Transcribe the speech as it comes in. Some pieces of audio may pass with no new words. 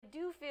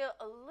do feel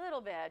a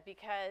little bad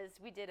because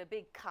we did a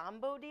big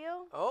combo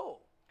deal. Oh,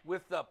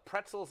 with the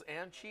pretzels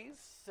and cheese?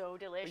 So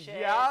delicious.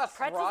 Yes,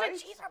 Pretzels right? and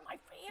cheese are my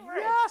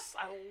favorite. Yes,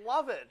 I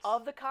love it.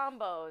 Of the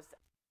combos.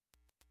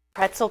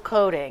 Pretzel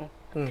coating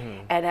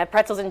and have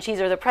pretzels and cheese,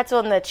 or the pretzel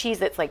and the cheese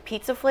that's like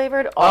pizza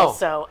flavored,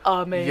 also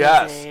amazing.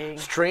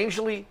 Yes,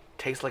 strangely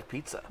tastes like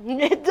pizza.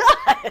 It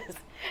does.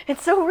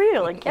 It's so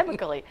real and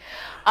chemically.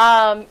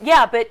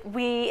 Yeah, but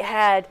we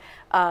had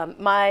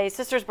my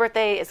sister's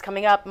birthday is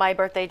coming up. My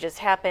birthday just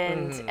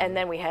happened, and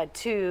then we had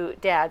two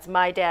dads,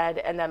 my dad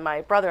and then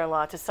my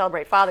brother-in-law, to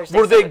celebrate Father's Day.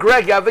 Were they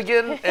Greg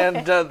Evigan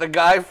and the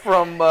guy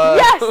from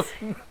Yes.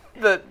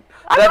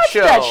 I watched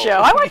show? that show.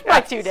 I watched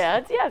my two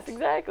dads. Yes,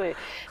 exactly.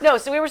 No,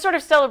 so we were sort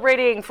of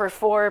celebrating for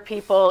four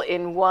people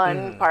in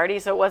one party,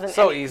 so it wasn't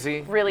so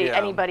easy. Really Yeah.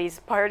 anybody's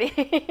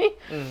party.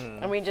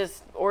 And we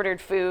just ordered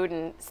food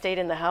and stayed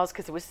in the house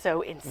because it was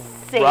so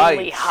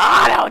insanely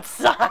hot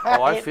outside.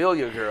 Oh, I feel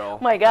you, girl.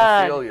 Oh my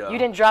God. I feel you. You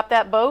didn't drop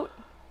that boat?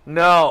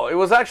 No, it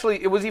was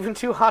even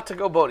too hot to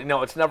go boating.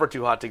 No, it's never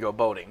too hot to go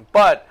boating.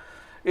 But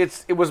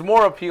it was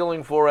more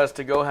appealing for us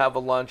to go have a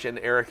lunch in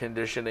air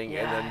conditioning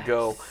and then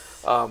go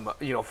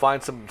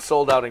find some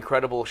sold-out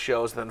incredible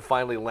shows, and then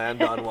finally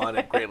land on one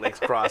at Great Lakes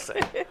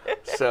Crossing.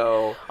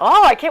 So.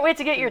 Oh, I can't wait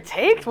to get your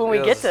take when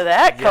we get to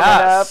that coming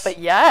up. But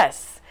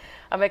yes,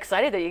 I'm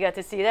excited that you got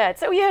to see that.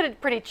 So we had a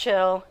pretty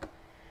chill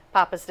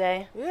Papa's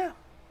Day. Yeah.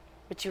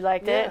 But you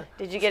liked it?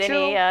 Did you get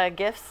any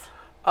gifts?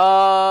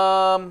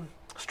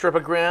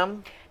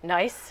 Stripogram.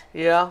 Nice.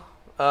 Yeah.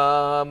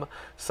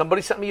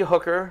 Somebody sent me a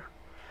hooker.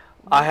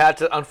 I had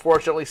to,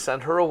 unfortunately,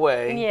 send her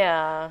away.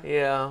 Yeah.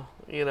 Yeah,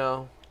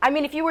 I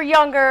mean, if you were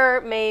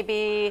younger,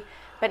 maybe,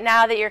 but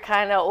now that you're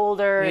kind of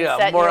older and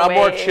set in your I'm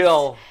more ways,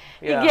 chill.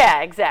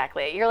 Yeah,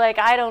 exactly. You're like,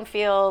 I don't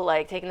feel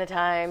like taking the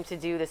time to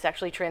do the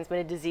sexually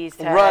transmitted disease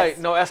test. Right.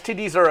 No,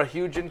 STDs are a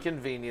huge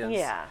inconvenience.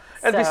 Yeah.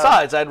 And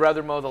besides, I'd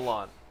rather mow the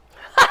lawn.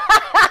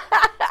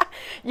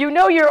 You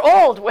know you're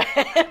old when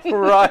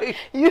right.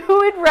 You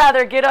would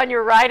rather get on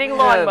your riding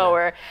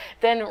lawnmower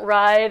than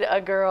ride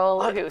a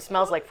girl who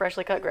smells like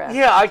freshly cut grass.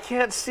 Yeah, I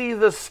can't see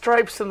the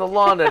stripes in the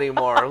lawn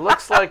anymore.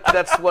 Looks like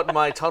that's what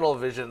my tunnel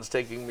vision's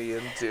taking me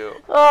into.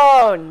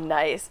 Oh,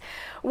 nice.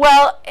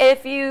 Well,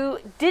 if you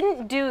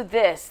didn't do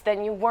this,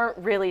 then you weren't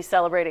really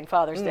celebrating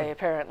Father's Day,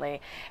 apparently.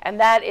 And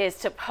that is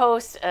to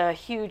post a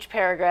huge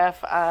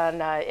paragraph on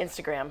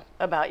Instagram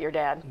about your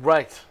dad.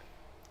 Right.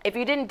 If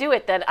you didn't do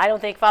it, then I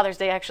don't think Father's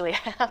Day actually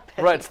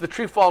happened. Right, it's the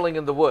tree falling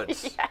in the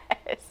woods.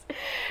 Yes.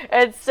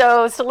 And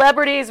so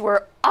celebrities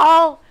were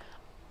all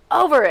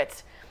over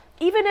it,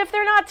 even if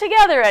they're not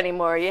together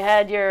anymore. You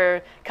had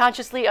your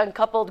consciously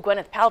uncoupled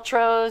Gwyneth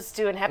Paltrow's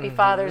doing Happy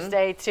Father's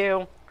Day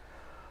to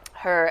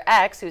her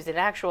ex, who's an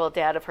actual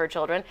dad of her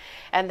children,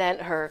 and then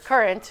her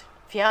current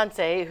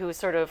fiance, who's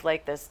sort of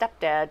like the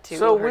stepdad to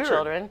her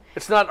children.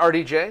 It's not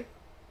RDJ?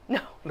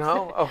 No.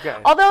 No? Okay.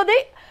 Although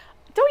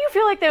don't you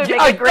feel like they would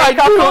make a great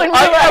couple in real life?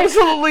 I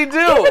absolutely do.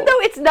 Even though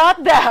it's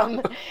not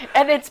them,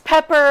 and it's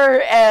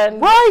Pepper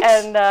and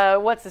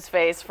what's his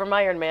face from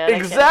Iron Man.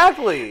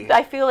 Exactly.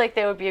 I feel like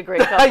they would be a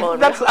great couple.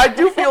 I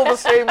do feel the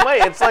same way.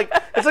 It's like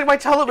my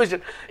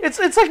television. It's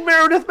like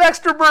Meredith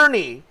Baxter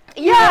Burney.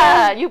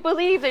 Yeah, you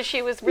believe that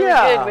she was really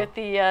good with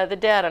the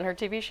dad on her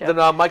TV show.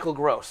 Then Michael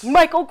Gross.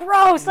 Michael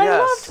Gross. I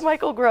loved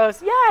Michael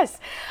Gross. Yes.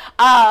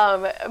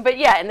 But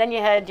yeah, and then you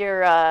had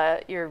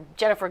your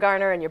Jennifer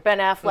Garner and your Ben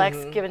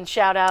Afflecks giving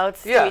shout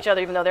outs to each other,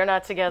 even though they're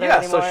not together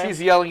anymore. Yeah, so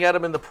she's yelling at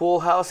him in the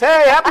pool house.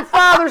 Hey, happy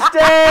Father's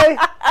Day.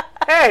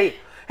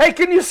 Hey,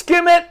 can you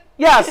skim it?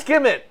 Yeah,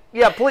 skim it.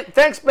 Yeah, please.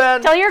 Thanks,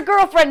 Ben. Tell your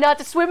girlfriend not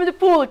to swim in the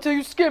pool until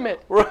you skim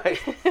it. Right.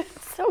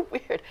 It's so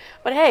weird.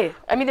 But hey,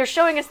 I mean, they're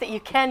showing us that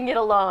you can get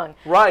along.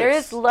 Right. There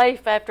is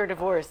life after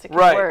divorce. It can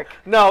work.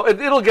 No,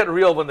 it'll get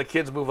real when the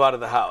kids move out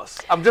of the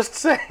house. I'm just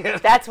saying.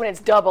 That's when it's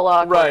double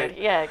awkward. Right.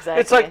 Yeah, exactly.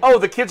 It's like, oh,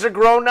 the kids are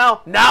grown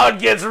now? Now it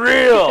gets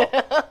real.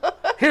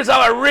 Here's how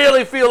I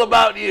really feel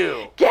about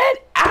you.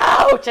 Get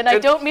out! And I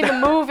don't mean the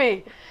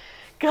movie.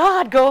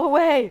 God, go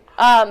away.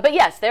 But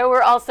yes, there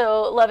were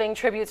also loving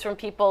tributes from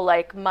people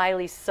like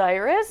Miley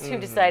Cyrus, who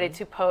decided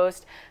to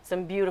post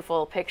some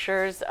beautiful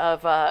pictures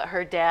of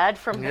her dad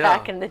from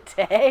back in the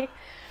day.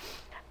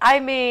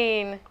 I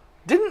mean...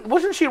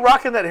 Wasn't she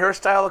rocking that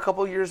hairstyle a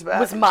couple years back?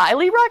 Was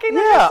Miley rocking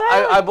that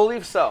hairstyle? Yeah, I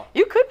believe so.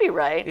 You could be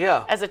right.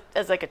 Yeah.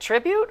 As like a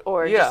tribute,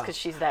 or just because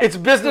she's that It's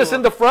business cool?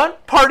 in the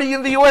front, party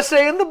in the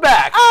USA in the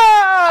back.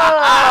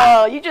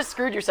 Oh, you just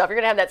screwed yourself. You're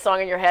going to have that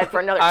song in your head for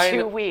another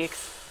 2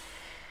 weeks.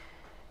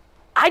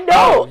 I know.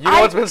 Oh, you know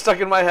what's been stuck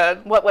in my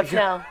head? What's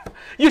now?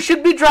 You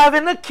should be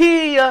driving a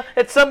Kia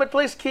at Summit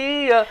Place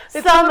Kia.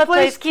 It's Summit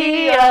Place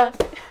Kia.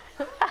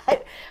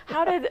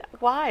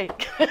 Why?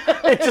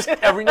 It's just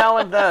every now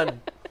and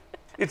then.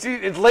 It's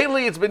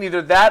lately it's been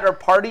either that or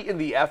party in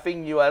the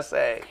effing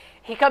USA.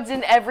 He comes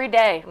in every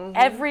day.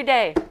 Every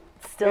day.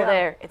 It's still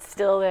there. It's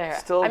still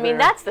there. I mean,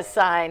 that's the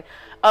sign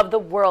of the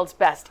world's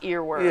best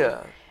earworm.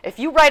 Yeah. If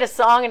you write a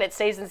song and it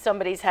stays in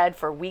somebody's head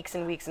for weeks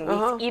and weeks and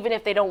weeks, even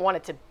if they don't want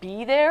it to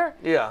be there.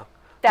 Yeah.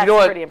 That's you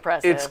know pretty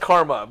impressive. It's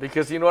karma,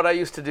 because you know what I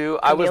used to do?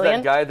 I was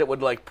Chameleon? that guy that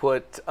would like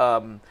put,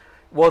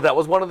 well, that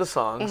was one of the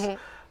songs.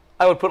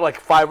 I would put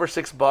like $5 or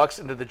 $6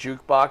 into the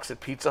jukebox at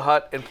Pizza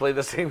Hut and play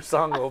the same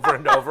song over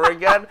and over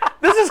again.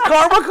 This is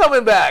karma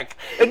coming back.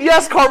 And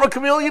yes, Karma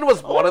Chameleon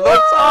was one of those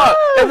songs.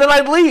 And then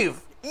I'd leave.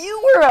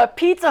 You were a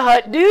Pizza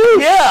Hut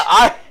dude. Yeah,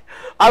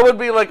 I would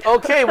be like,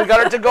 okay, we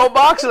got our to-go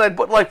box, and I'd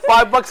put like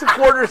 $5 and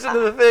quarters into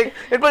the thing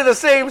and play the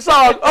same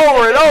song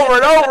over and over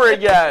and over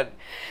again.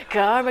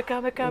 Karma,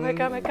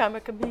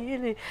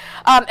 chameleon.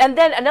 And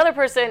then another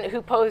person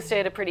who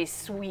posted a pretty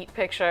sweet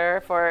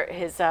picture for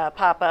his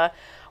papa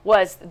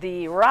was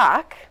The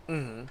Rock.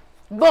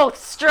 Both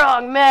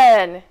strong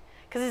men.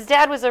 Because his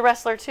dad was a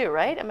wrestler too,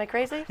 right? Am I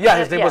crazy? Yeah,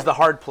 his name was The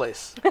Hard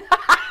Place.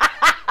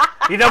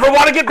 You never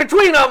want to get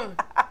between them.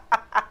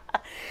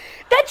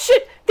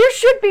 There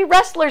should be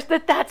wrestlers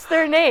that's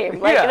their name.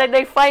 Like, and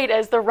they fight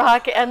as The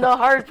Rock and The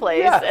Hard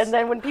Place. Yes. And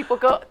then when people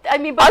go,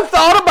 but I've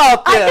thought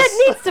about this.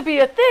 That needs to be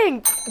a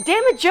thing.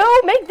 Damn it, Joe,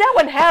 make that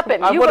one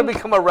happen. I want to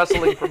become a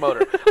wrestling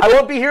promoter. I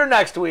won't be here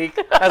next week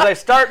as I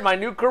start my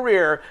new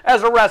career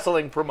as a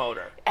wrestling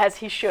promoter. As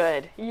he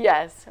should,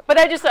 yes. But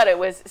I just thought it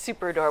was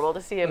super adorable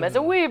to see him as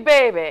a wee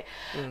baby.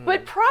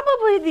 But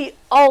probably the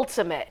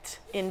ultimate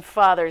in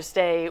Father's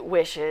Day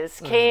wishes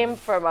came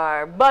from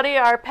our buddy,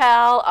 our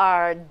pal,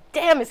 our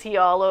damn is he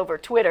all over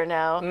Twitter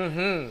now.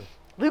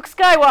 Luke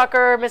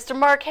Skywalker, Mr.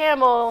 Mark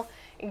Hamill,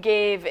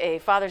 gave a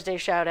Father's Day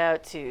shout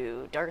out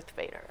to Darth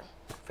Vader.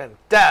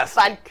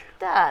 Fantastic.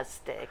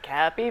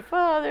 Happy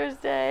Father's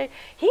Day.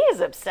 He is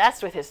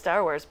obsessed with his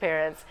Star Wars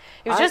parents.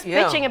 He was just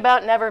bitching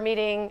about never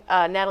meeting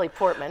Natalie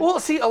Portman. Well,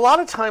 see, a lot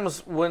of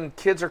times when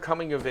kids are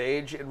coming of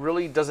age, it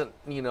really doesn't,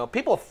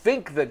 people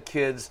think that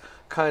kids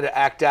kind of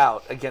act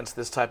out against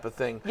this type of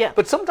thing. Yeah.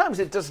 But sometimes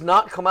it does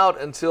not come out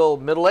until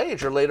middle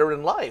age or later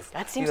in life.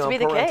 That seems to be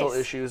the parental case.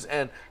 issues,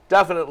 and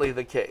definitely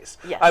the case.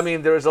 Yes. I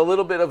mean, there's a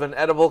little bit of an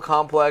edible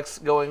complex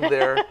going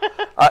there,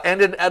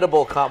 and an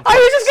edible complex. I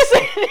was just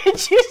going to say,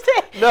 did you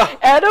say No.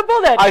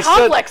 edible? That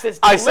complex is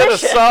delicious. I said a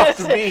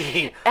soft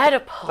B.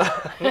 Edible.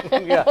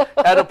 Yeah,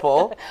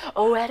 edible.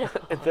 Oh,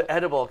 edible. The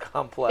edible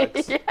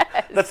complex. Yes.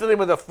 That's the name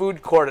of the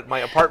food court at my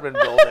apartment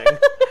building.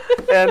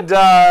 And,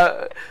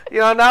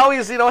 now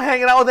he's,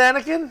 hanging out with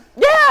Anakin.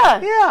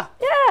 Yeah. Yeah.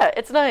 Yeah,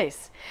 it's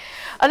nice.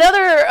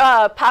 Another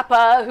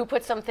papa who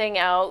put something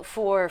out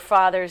for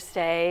Father's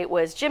Day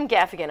was Jim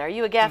Gaffigan. Are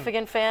you a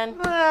Gaffigan fan?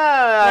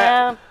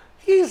 Yeah.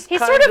 He's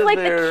sort of like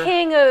there. the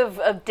king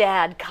of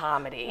dad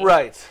comedy.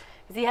 Right.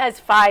 He has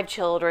 5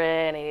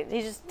 children. And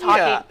he's just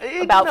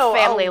talking about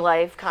family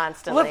life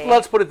constantly.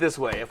 Let's put it this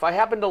way. If I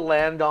happen to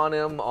land on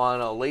him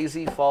on a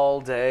lazy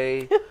fall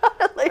day,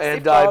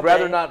 I'd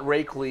rather not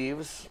rake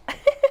leaves,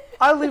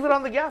 I leave it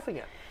on the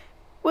Gaffigan.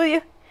 Will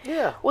you?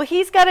 Yeah. Well,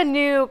 he's got a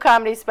new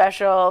comedy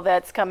special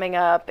that's coming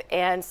up,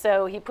 and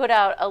so he put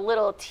out a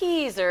little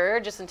teaser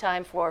just in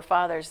time for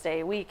Father's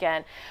Day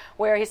weekend,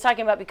 where he's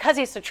talking about because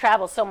he has to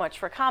travel so much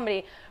for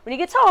comedy, when he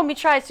gets home, he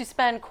tries to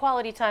spend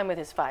quality time with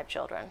his 5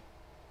 children.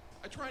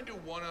 I try and do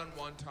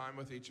one-on-one time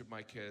with each of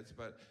my kids,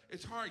 but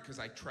it's hard because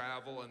I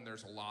travel and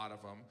there's a lot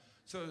of them.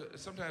 So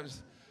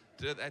sometimes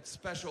that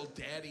special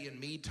daddy and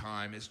me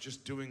time is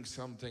just doing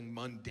something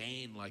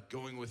mundane, like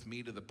going with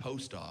me to the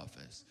post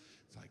office.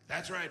 It's like,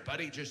 that's right,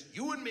 buddy, just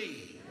you and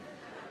me.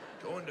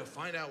 Going to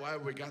find out why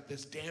we got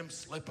this damn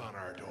slip on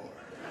our door.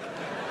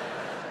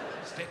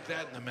 Stick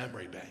that in the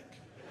memory bank.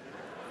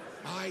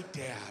 My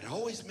dad,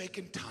 always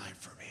making time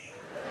for me.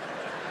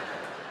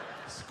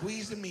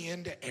 Squeezing me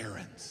into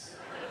errands.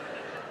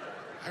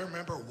 I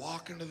remember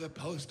walking to the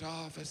post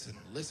office and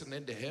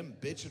listening to him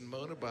bitch and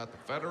moan about the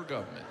federal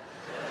government.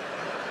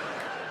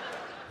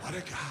 What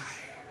a guy.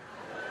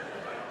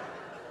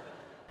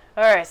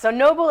 All right, so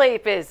Noble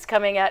Ape is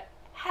coming out.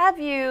 Have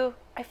you,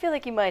 I feel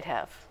like you might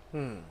have,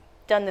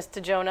 done this to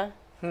Jonah?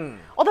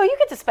 Although you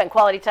get to spend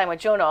quality time with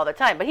Jonah all the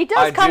time, but he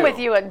does come with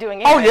you and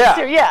doing errands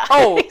too. Yeah.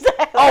 Oh,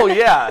 exactly. Oh,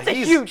 yeah. It's a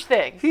huge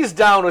thing. He's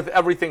down with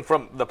everything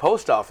from the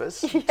post office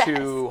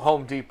to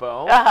Home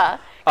Depot.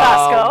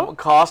 Costco.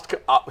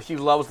 Costco. He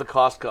loves the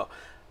Costco.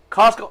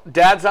 Costco.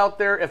 Dads out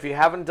there, if you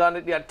haven't done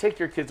it yet, take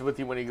your kids with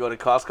you when you go to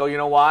Costco. You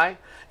know why?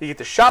 You get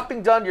the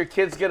shopping done, your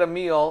kids get a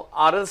meal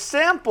out of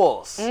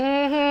samples.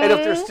 And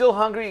if they're still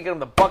hungry, you get them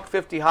the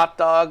 $1.50 hot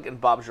dog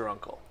and Bob's your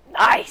uncle.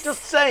 Nice.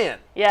 Just saying.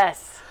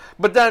 Yes.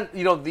 But then,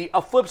 the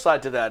flip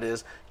side to that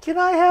is, can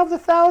I have the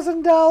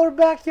 $1,000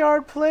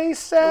 backyard play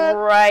set?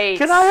 Right.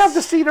 Can I have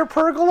the cedar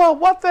pergola?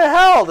 What the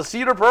hell? The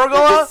cedar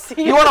pergola?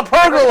 You want a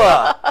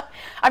pergola?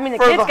 I mean, the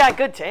kids got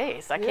good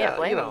taste. I can't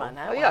blame them on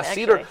that one, Yeah,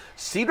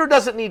 cedar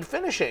doesn't need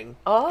finishing,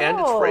 and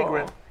it's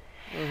fragrant.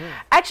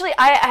 Actually,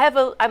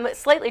 I'm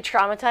slightly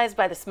traumatized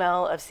by the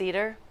smell of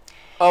cedar.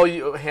 Oh,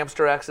 you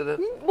hamster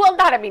accident? Well,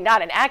 not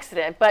an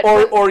accident, but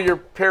or your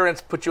parents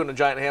put you in a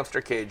giant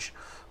hamster cage.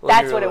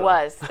 That's what it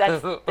was.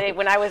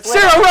 When I was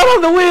Sarah, run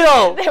on the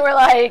wheel! They were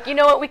like, you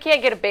know what, we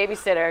can't get a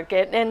babysitter.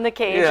 Get in the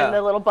cage in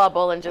the little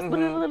bubble and just...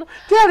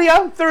 Daddy,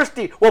 I'm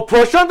thirsty. Well,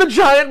 push on the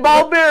giant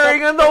ball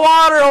bearing and the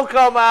water will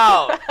come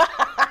out.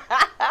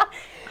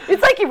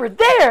 It's like you were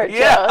there, Joe.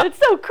 Yeah. It's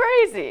so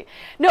crazy.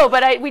 No,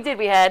 but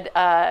we had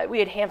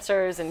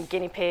hamsters and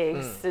guinea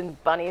pigs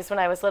and bunnies when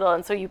I was little,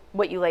 and so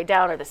what you lay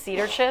down are the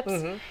cedar chips,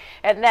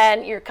 and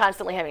then you're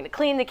constantly having to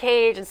clean the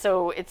cage, and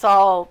so it's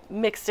all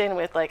mixed in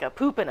with like a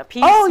poop and a pee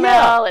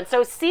smell, and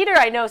so cedar.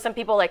 I know some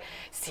people like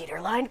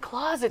cedar-lined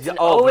closets, and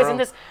always in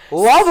this.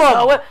 Love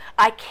them.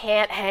 I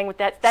can't hang with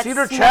that. That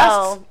Cedar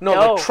smell. chests?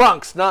 No, like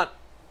trunks, not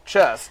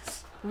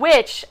chests.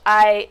 Which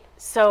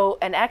so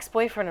an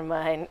ex-boyfriend of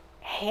mine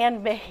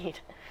handmade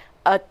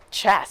a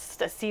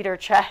cedar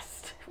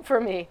chest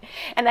for me.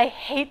 And I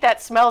hate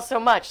that smell so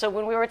much. So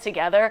when we were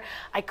together,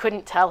 I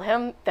couldn't tell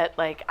him that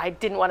like I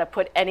didn't want to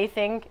put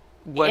anything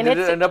When did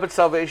it end up at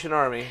Salvation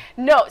Army?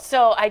 No,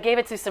 so I gave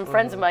it to some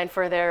friends of mine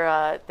for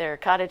their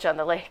cottage on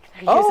the lake.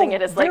 They're using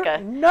it as like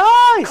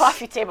a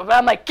coffee table. But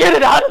I'm like, get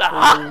it out of the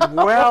house.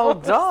 Well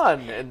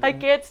done. And, I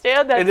can't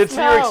stand that And it's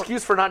smell. your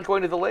excuse for not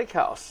going to the lake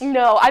house.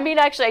 No, I mean,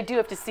 actually, I do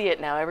have to see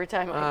it now every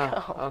time I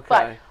go. Okay.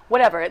 But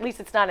whatever, at least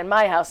it's not in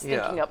my house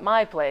stinking up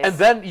my place. And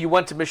then you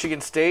went to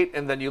Michigan State,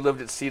 and then you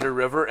lived at Cedar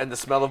River, and the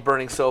smell of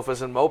burning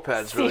sofas and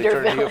mopeds really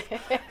turned you.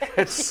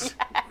 It's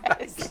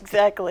yes,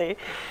 exactly.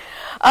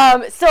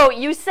 So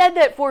you said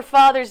that for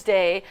Father's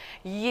Day,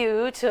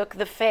 you took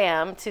the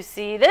fam to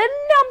see the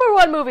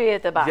 #1 movie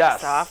at the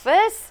box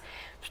office.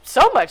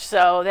 So much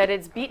so that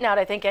it's beaten out,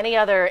 I think, any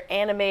other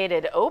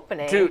animated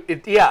opening. Dude,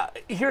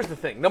 here's the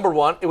thing.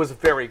 #1, it was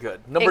very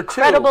good.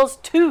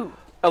 Incredibles 2.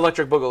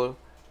 Electric Boogaloo.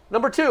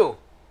 #2,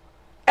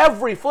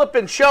 every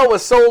flippin' show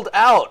was sold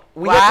out.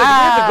 We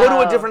had to go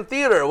to a different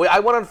theater. I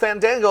went on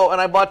Fandango and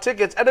I bought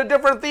tickets at a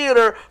different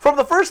theater from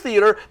the first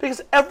theater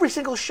because every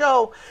single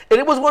show, and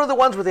it was one of the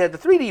ones where they had the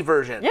 3D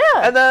version. Yeah.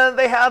 And then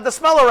they had the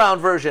smell around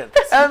version.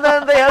 And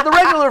then they had the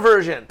regular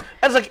version.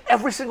 And it's like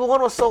every single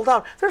one was sold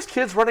out. There's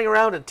kids running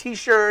around in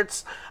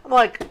t-shirts. I'm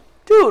like,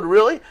 dude,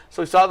 really?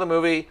 So we saw the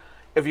movie.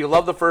 If you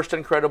love the first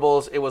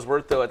Incredibles, it was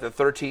worth the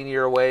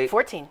 13-year wait.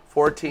 14.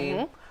 14.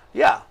 Mm-hmm.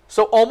 Yeah,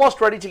 so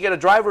almost ready to get a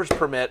driver's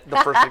permit, the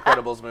first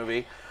Incredibles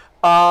movie.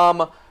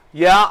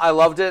 Yeah, I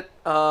loved it.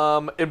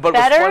 But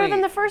better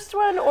than the first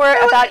one, or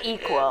about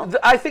equal?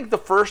 I think the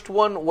first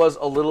one was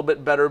a little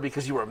bit better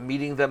because you were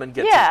meeting them and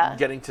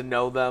getting to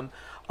know them.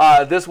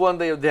 This one,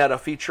 they had a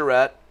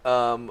featurette,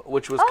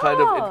 which was it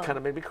kind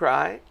of made me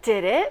cry.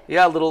 Did it?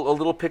 Yeah, a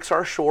little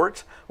Pixar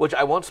short, which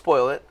I won't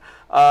spoil it.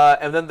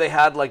 And then they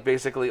had like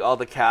basically all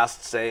the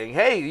cast saying,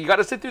 "Hey, you got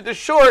to sit through this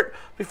short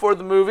before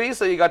the movie."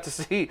 So you got to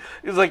see.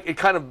 It was like it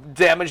kind of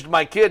damaged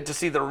my kid to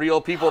see the real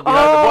people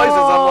behind the voices.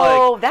 I'm like,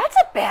 oh, that's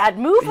a bad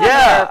move on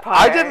their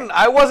part.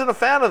 I wasn't a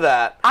fan of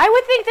that. I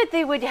would think that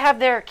they would have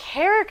their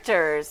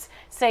characters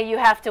say you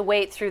have to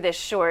wait through this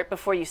short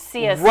before you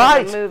see us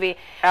in the movie,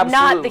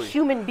 not the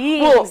human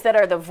beings that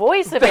are the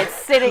voice of it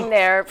sitting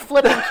there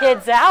flipping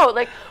kids out.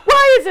 Like,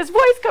 why is this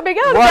voice coming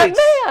out of that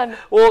man?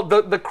 Well,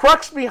 the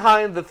crux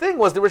behind the thing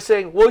was they were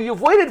saying, well,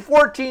 you've waited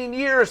 14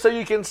 years so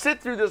you can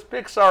sit through this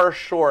Pixar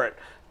short.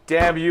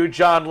 Damn you,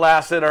 John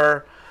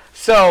Lasseter.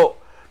 So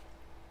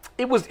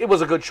it was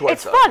a good short.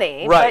 It's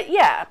funny, right?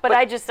 But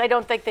I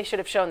don't think they should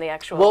have shown the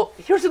actual. Well,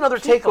 here's another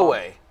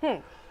takeaway.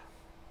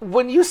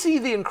 When you see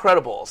The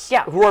Incredibles,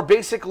 who are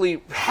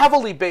basically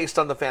heavily based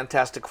on the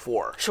Fantastic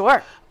Four,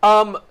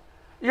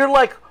 you're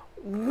like,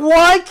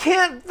 why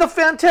can't the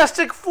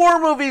Fantastic Four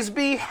movies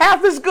be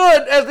half as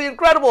good as The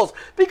Incredibles?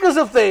 Because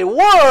if they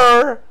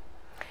were,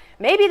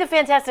 maybe the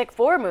Fantastic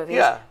Four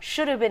movies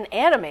should have been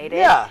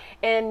animated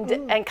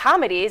and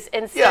comedies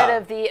instead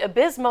of the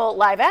abysmal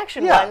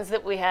live-action ones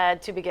that we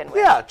had to begin with.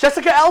 Yeah,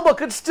 Jessica Alba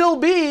could still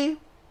be.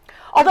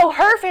 Although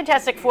her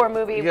Fantastic Four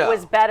movie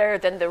was better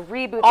than the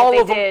reboot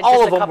that they did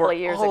just a couple of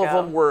years ago. All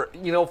of them were,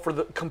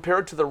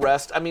 compared to the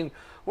rest, I mean,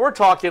 we're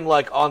talking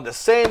like on the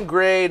same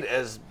grade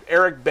as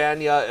Eric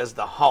Bana as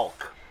the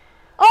Hulk.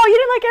 Oh, you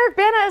didn't like Eric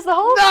Bana as the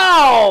Hulk?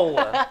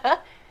 No!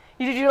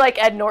 Did you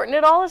like Ed Norton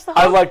at all as the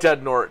Hulk? I liked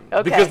Ed Norton.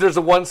 Okay. Because there's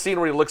the one scene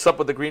where he looks up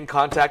with the green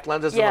contact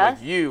lenses and I'm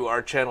like, you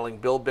are channeling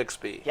Bill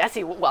Bixby. Yes,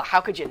 well,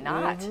 how could you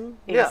not? Mm-hmm.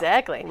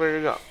 Exactly. Yeah, there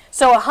you go.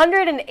 So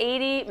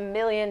 $180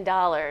 million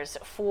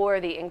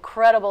for The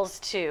Incredibles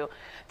 2.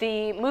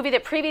 The movie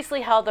that previously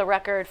held the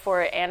record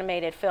for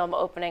animated film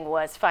opening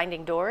was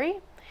Finding Dory.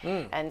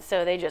 And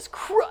so they just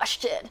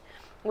crushed it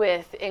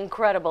with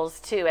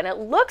Incredibles 2. And it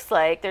looks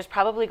like there's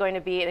probably going to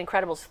be an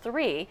Incredibles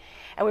 3,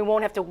 and we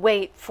won't have to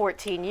wait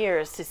 14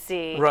 years to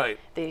see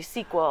the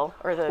sequel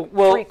or the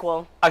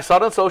prequel. I saw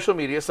it on social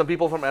media. Some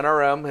people from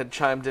NRM had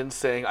chimed in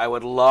saying, I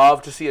would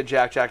love to see a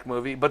Jack Jack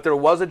movie, but there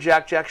was a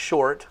Jack Jack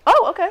short.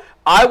 Oh, okay.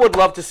 I would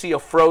love to see a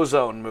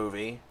Frozone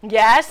movie.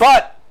 Yes.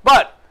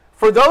 But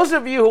for those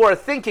of you who are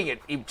thinking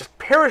it, you just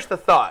perish the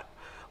thought.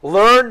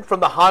 Learn from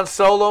the Han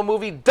Solo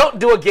movie. Don't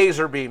do a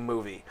Gazer Beam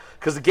movie.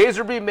 Because the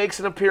Gazer Beam makes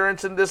an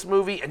appearance in this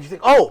movie, and you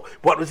think, oh,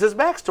 what was his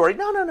backstory?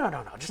 No.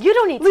 Just you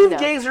don't need to leave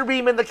Gazer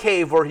Beam in the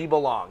cave where he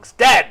belongs.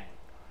 Dead.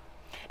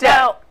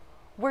 Now,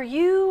 were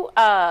you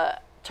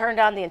turned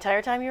on the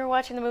entire time you were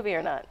watching the movie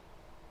or not?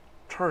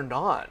 turned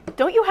on.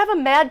 Don't you have a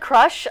mad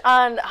crush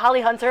on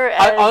Holly Hunter?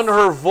 As... On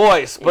her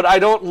voice, but I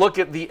don't look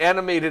at the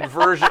animated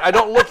version. I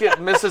don't look at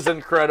Mrs.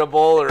 Incredible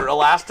or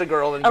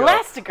Elastigirl and go,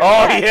 Elastigirl.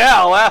 oh yeah,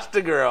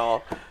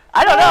 Elastigirl.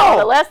 I don't know.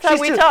 The last time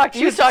we talked,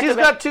 you talked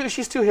about...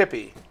 She's too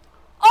hippie.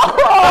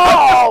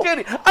 Oh!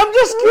 I'm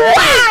just kidding.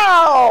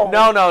 Wow!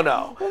 No.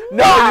 No, you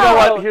know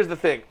what? Here's the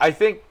thing. I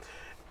think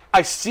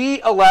I see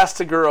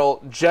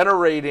Elastigirl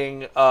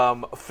generating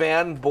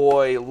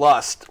fanboy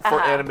lust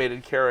for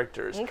animated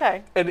characters.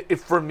 Okay. And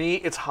for me,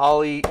 it's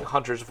Holly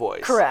Hunter's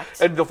voice.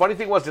 Correct. And the funny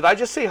thing was, did I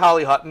just say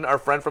Holly Hutton, our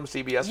friend from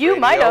CBS You Radio?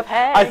 might have.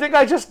 Hey. I think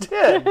I just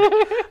did.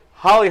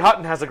 Holly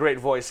Hutton has a great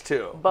voice,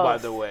 too, Both. by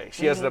the way.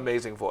 She has an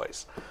amazing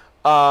voice.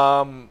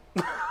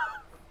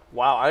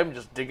 Wow, I'm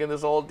just digging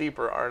this a little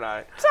deeper, aren't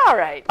I? It's all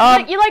right.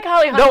 You like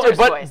Holly Hunter's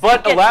voice.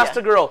 But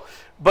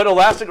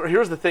Elastigirl,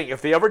 here's the thing.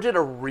 If they ever did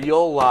a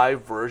real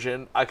live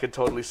version, I could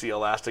totally see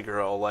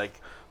Elastigirl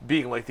like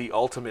being like the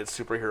ultimate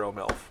superhero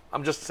MILF.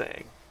 I'm just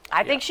saying.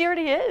 I think she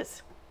already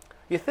is.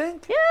 You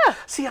think? Yeah.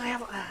 See, I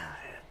have...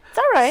 It's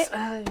all right.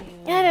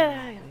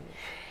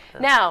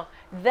 Now,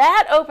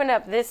 that opened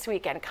up this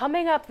weekend.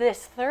 Coming up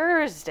this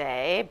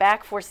Thursday,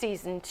 back for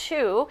season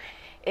 2,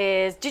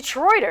 is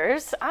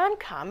Detroiters on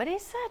Comedy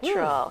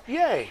Central.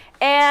 Yay.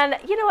 And,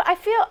 I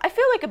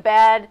feel like a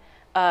bad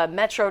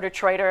Metro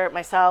Detroiter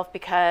myself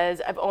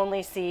because I've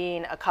only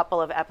seen a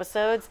couple of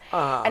episodes.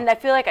 And I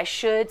feel like I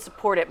should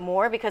support it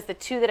more because the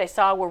 2 that I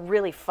saw were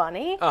really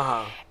funny.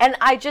 And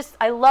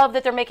I love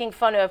that they're making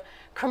fun of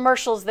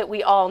commercials that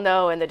we all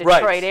know in the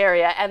Detroit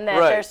area, and that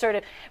they're sort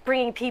of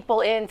bringing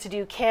people in to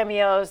do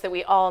cameos that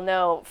we all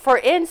know. For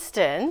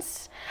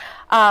instance...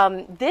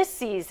 this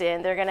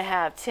season, they're going to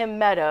have Tim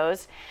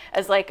Meadows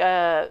as like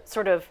a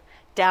sort of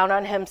down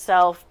on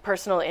himself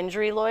personal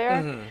injury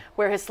lawyer,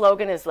 where his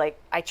slogan is like,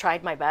 I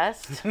tried my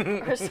best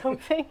or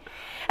something.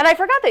 And I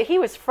forgot that he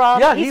was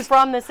he's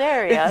from this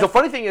area. The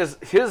funny thing is,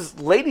 his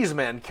ladies'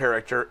 man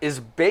character is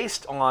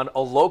based on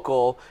a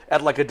local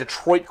at like a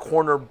Detroit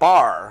corner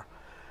bar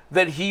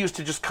that he used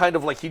to just kind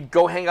of like, he'd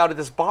go hang out at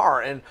this bar,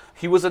 and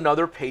he was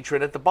another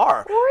patron at the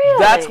bar. Really?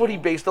 That's what he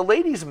based the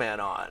ladies' man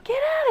on. Get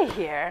out of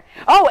here.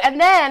 Oh, and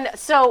then,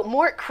 so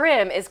Mort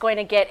Krim is going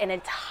to get an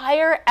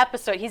entire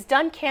episode. He's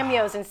done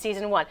cameos in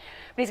season 1,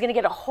 but he's going to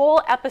get a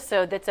whole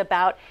episode that's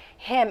about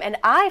him. And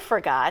I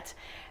forgot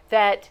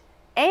that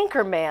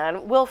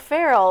Anchorman, Will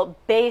Ferrell,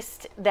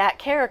 based that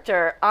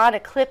character on a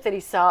clip that he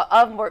saw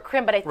of Mort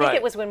Krim, but I think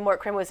it was when Mort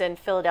Krim was in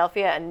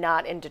Philadelphia and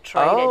not in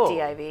Detroit at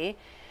DIV.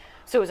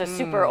 So it was a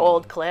super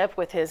old clip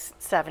with his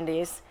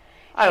 70s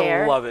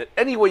hair. I love it.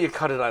 Any way you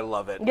cut it, I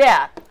love it.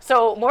 Yeah.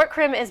 So Mort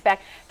Krim is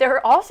back.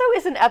 There also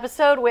is an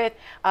episode with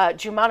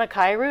Jumana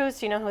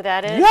Kairouz. You know who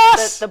that is?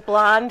 Yes! The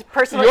blonde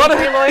personal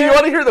injury lawyer. You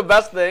want to hear the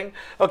best thing?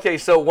 Okay,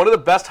 so one of the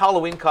best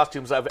Halloween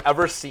costumes I've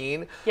ever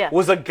seen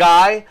was a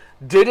guy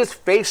did his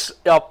face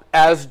up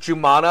as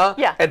Jumana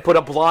and put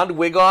a blonde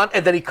wig on,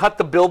 and then he cut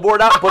the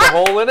billboard out and put a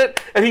hole in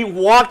it, and he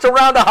walked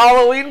around a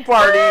Halloween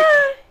party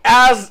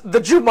as the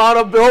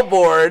Jumana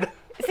billboard.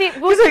 See,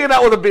 he's hanging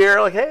out with a beer,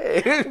 like,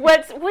 hey.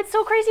 What's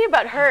so crazy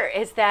about her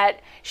is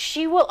that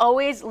she will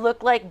always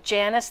look like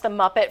Janice the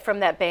Muppet from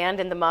that band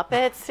in the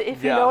Muppets,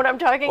 if you know what I'm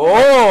talking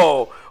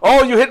about.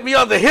 Oh, you hit me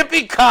on the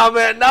hippie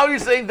comment. Now you're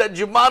saying that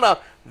Jumana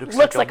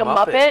looks like a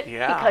Muppet.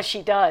 Yeah. Because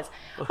she does.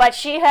 But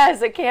she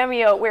has a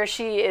cameo where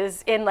she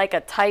is in like a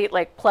tight,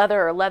 like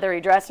pleather or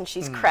leathery dress, and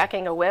she's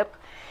cracking a whip.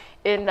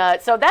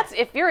 So that's,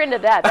 if you're into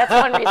that, that's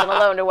one reason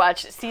alone to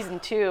watch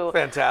season 2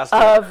 Fantastic.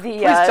 Of the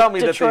Please tell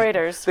me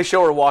Detroiters. That they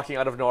show her walking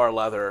out of Noir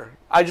leather.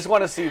 I just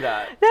want to see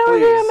that. That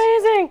Please. would be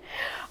amazing.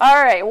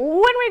 All right,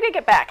 when we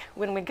get back,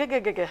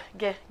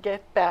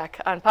 get back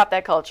on Pop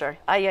That Culture,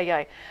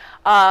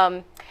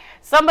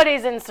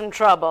 somebody's in some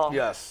trouble.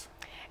 Yes.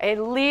 A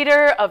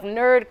leader of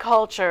nerd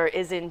culture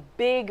is in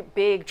big,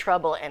 big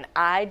trouble, and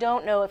I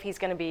don't know if he's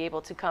going to be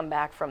able to come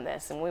back from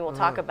this, and we will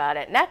talk about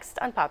it next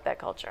on Pop That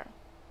Culture.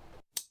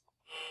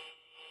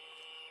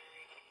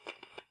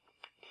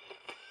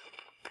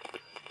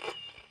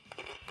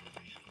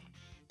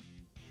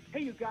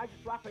 Hey, you guys,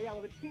 it's Raphael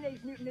of the Teenage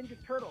Mutant Ninja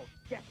Turtles.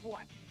 Guess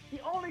what? The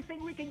only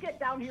thing we can get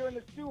down here in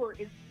the sewer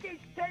is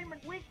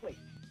Geektainment Weekly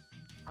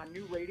on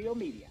New Radio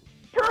Media.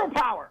 Turtle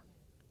Power!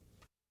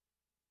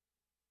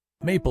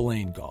 Maple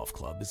Lane Golf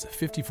Club is a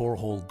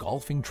 54-hole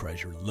golfing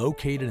treasure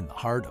located in the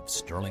heart of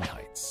Sterling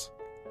Heights.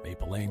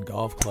 Maple Lane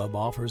Golf Club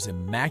offers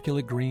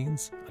immaculate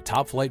greens, a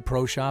top-flight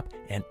pro shop,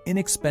 and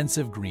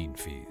inexpensive green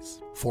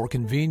fees. For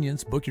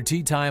convenience, book your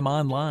tee time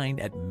online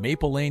at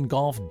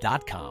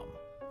maplelanegolf.com.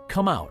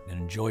 Come out and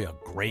enjoy a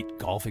great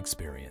golf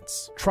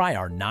experience. Try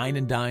our 9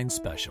 and Dine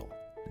special,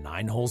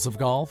 9 holes of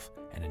golf,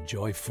 and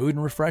enjoy food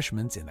and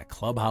refreshments in the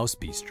Clubhouse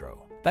Bistro.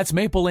 That's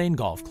Maple Lane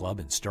Golf Club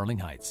in Sterling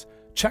Heights.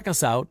 Check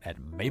us out at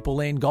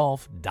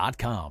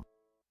maplelanegolf.com.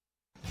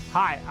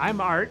 Hi, I'm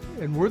Art,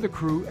 and we're the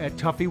crew at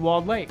Tuffy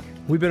Walled Lake.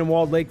 We've been in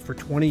Walled Lake for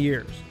 20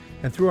 years,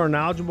 and through our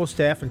knowledgeable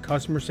staff and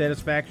customer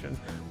satisfaction,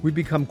 we've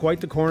become quite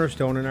the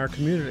cornerstone in our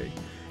community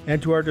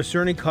and to our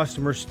discerning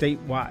customers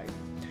statewide.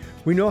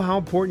 We know how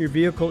important your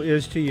vehicle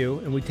is to you,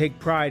 and we take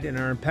pride in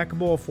our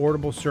impeccable,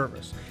 affordable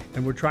service.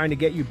 And we're trying to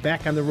get you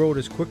back on the road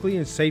as quickly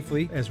and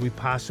safely as we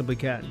possibly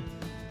can.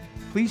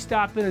 Please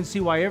stop in and see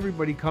why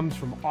everybody comes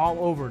from all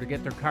over to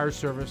get their cars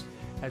serviced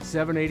at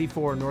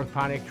 784 North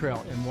Pontiac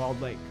Trail in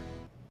Walled Lake.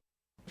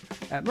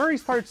 At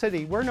Murray's Part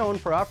City, we're known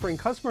for offering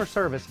customer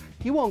service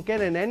you won't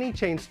get in any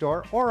chain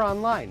store or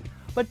online.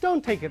 But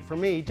don't take it from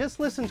me, just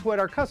listen to what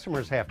our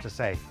customers have to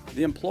say.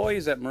 The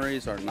employees at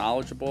Murray's are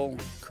knowledgeable,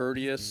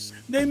 courteous.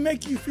 They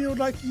make you feel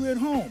like you're at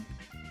home.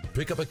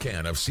 Pick up a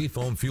can of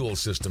Seafoam Fuel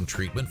System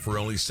treatment for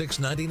only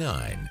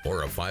 $6.99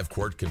 or a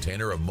 5-quart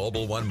container of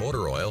Mobil 1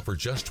 motor oil for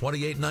just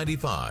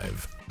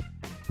 $28.95.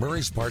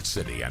 Murray's Part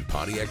City on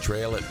Pontiac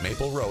Trail at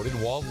Maple Road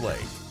in Walled Lake.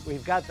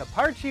 We've got the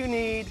parts you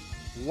need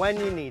when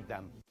you need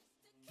them.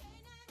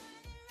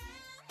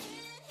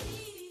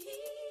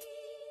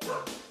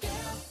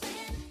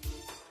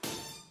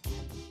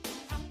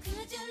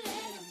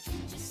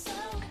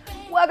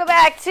 Welcome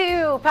back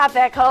to Pop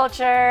That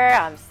Culture.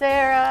 I'm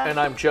Sarah. And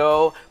I'm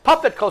Joe.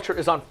 Pop That Culture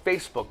is on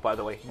Facebook, by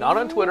the way. Not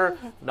on Twitter,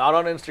 not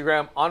on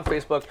Instagram, on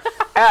Facebook,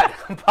 at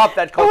Pop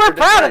That Culture. We're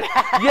proud of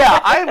that.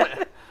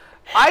 Yeah,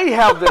 I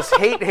have this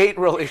hate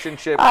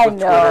relationship with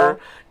Twitter.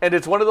 And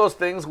it's one of those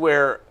things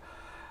where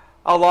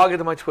I'll log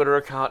into my Twitter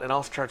account and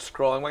I'll start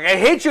scrolling. Like, I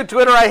hate you,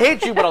 Twitter, I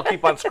hate you. But I'll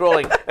keep on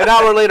scrolling. An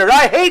hour later,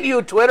 I hate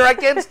you, Twitter, I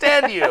can't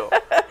stand you.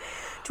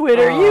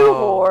 Twitter, you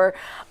whore.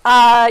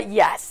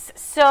 Yes.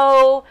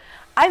 So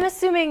I'm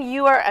assuming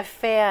you are a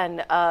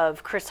fan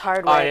of Chris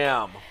Hardwick. I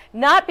am.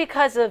 Not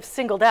because of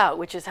Singled Out,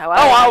 which is how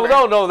I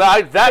remember. No,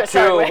 that Chris too.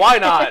 Hardwick. Why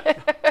not?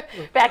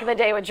 Back in the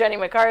day with Jenny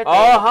McCarthy.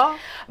 Uh-huh.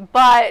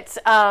 But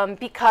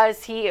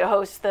because he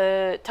hosts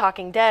the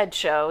Talking Dead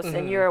shows,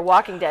 and you're a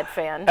Walking Dead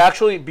fan.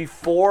 Actually,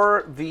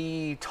 before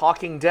the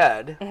Talking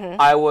Dead,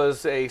 I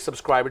was a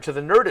subscriber to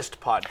the Nerdist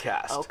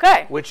podcast.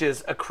 Okay. Which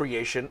is a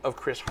creation of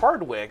Chris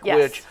Hardwick, Yes.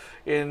 which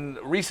in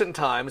recent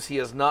times he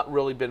has not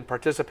really been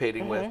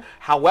participating with.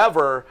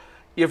 However,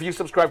 if you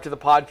subscribe to the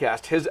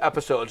podcast, his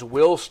episodes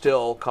will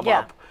still come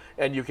up,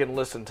 and you can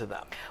listen to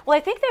them. Well, I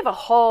think they have a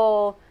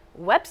whole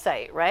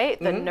website, right?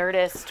 The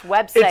Nerdist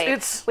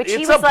website, which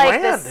he was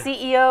like the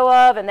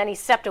CEO of, and then he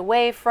stepped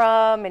away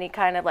from, and he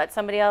kind of let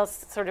somebody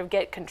else sort of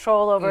get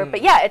control over it.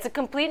 But yeah, it's a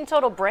complete and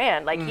total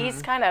brand. Like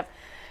he's kind of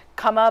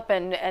come up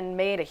and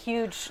made a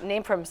huge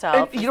name for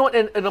himself. And you know what?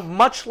 And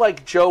much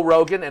like Joe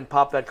Rogan and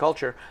Pop That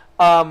Culture,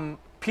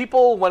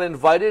 people, when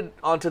invited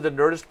onto the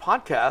Nerdist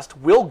podcast,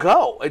 will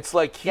go. It's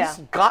like he's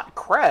got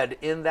cred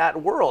in that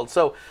world.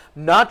 So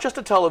not just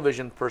a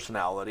television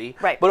personality,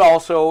 but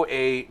also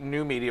a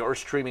new media or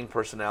streaming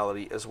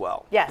personality as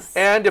well. Yes.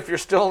 And if you're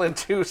still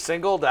into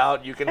Singled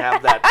Out, you can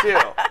have that too.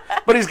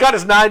 But he's got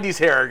his 90s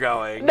hair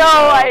going. No,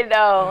 I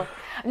know.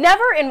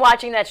 Never in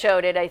watching that show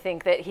did I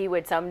think that he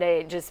would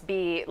someday just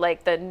be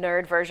like the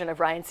nerd version of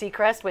Ryan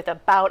Seacrest with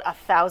about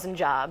 1,000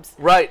 jobs.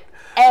 Right.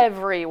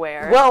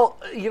 Everywhere. Well,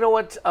 you know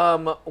what?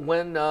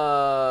 When,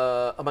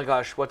 oh my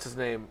gosh, what's his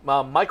name?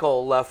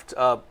 Michael left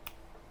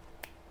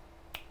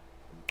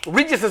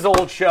Regis'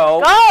 old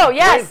show. Oh,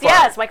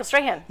 yes, Michael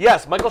Strahan.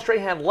 Yes, Michael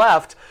Strahan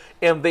left,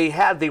 and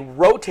they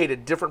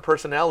rotated different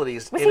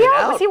personalities in and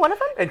out. Was he one of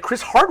them? And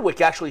Chris Hardwick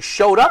actually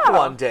showed up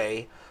one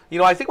day. You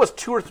know, I think it was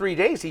 2 or 3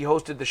 days he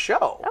hosted the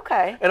show.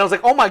 Okay. And I was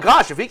like, oh my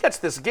gosh, if he gets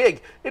this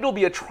gig, it'll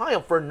be a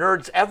triumph for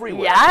nerds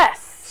everywhere.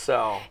 Yes.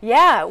 So.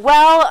 Yeah,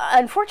 well,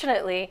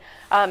 unfortunately,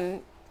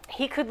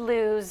 he could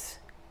lose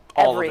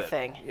all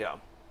everything. Of it. Yeah.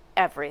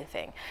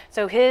 Everything.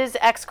 So his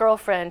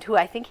ex-girlfriend, who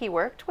I think he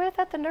worked with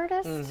at the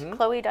Nerdist,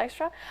 Chloe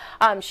Dystra,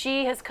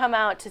 she has come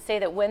out to say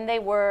that when they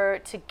were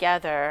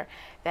together,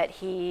 that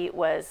he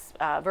was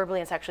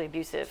verbally and sexually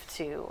abusive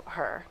to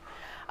her.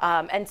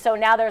 And so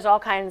now there's all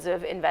kinds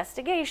of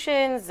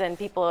investigations and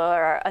people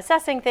are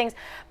assessing things.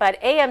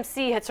 But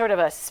AMC had sort of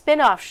a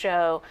spin-off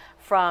show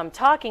from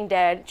Talking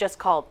Dead just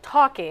called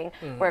Talking,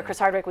 where Chris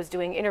Hardwick was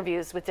doing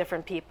interviews with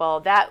different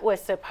people. That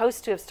was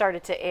supposed to have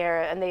started to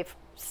air, and they've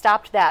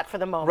stopped that for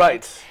the moment.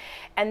 Right.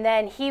 And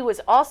then he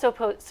was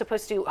also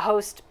supposed to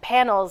host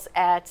panels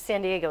at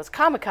San Diego's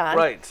Comic-Con.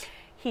 Right.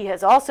 He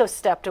has also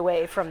stepped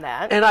away from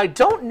that. And I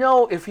don't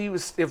know if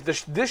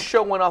this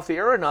show went off the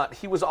air or not.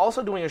 He was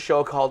also doing a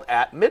show called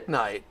At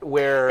Midnight,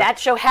 where that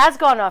show has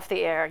gone off the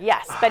air,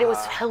 yes, but it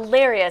was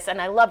hilarious,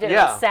 and I loved it.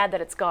 Yeah. It was sad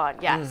that it's gone.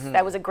 Yes,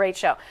 that was a great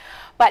show.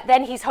 But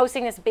then he's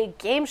hosting this big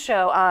game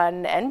show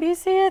on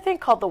NBC, I think,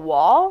 called The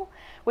Wall,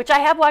 which I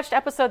have watched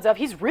episodes of.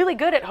 He's really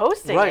good at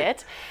hosting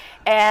it.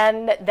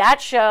 And that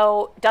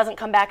show doesn't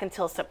come back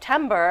until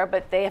September,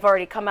 but they have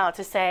already come out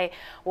to say,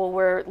 well,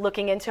 we're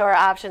looking into our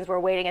options. We're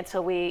waiting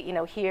until we,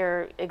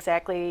 hear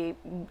exactly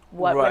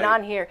what went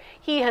on here.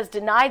 He has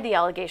denied the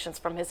allegations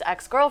from his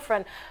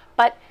ex-girlfriend,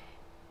 but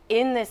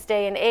in this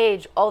day and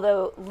age,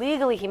 although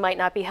legally he might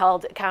not be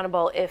held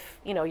accountable if,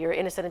 you're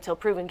innocent until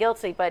proven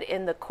guilty, but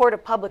in the court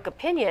of public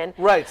opinion,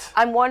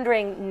 I'm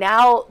wondering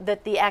now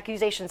that the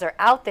accusations are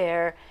out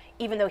there,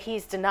 even though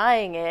he's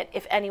denying it,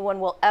 if anyone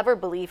will ever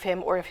believe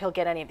him or if he'll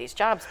get any of these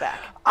jobs back.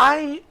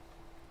 I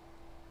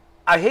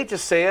hate to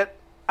say it,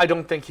 I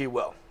don't think he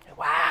will.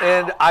 Wow.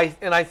 And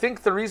I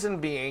think the reason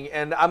being,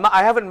 and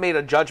I haven't made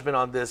a judgment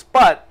on this,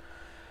 but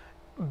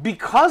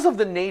because of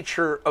the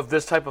nature of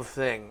this type of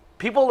thing,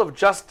 people have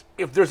just,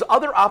 if there's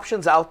other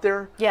options out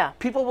there,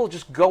 people will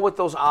just go with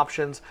those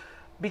options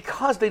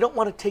because they don't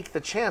want to take the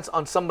chance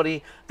on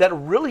somebody that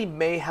really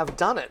may have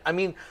done it. I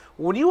mean,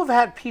 when you have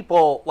had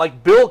people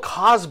like Bill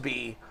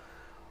Cosby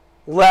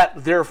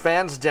let their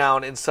fans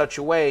down in such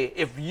a way,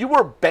 if you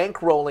were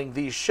bankrolling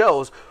these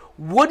shows,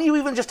 would you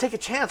even just take a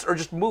chance or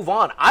just move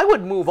on? I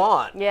would move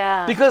on.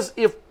 Yeah. Because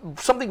if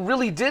something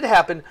really did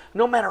happen,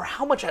 no matter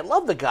how much I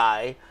love the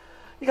guy,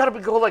 you got to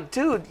go like,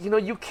 dude,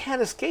 you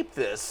can't escape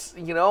this.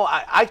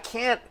 I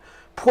can't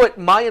put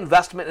my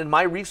investment and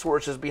my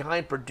resources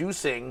behind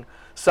producing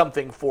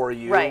something for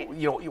you. Right.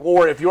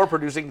 Or if you're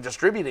producing,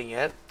 distributing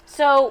it.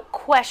 So,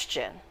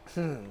 question.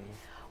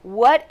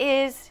 What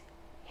is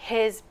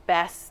his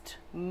best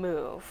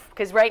move?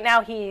 Because right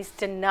now he's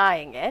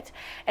denying it,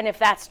 and if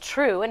that's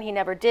true and he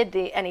never did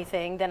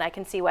anything, then I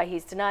can see why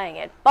he's denying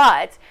it.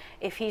 But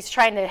if he's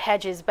trying to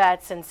hedge his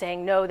bets and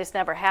saying no, this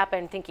never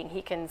happened, thinking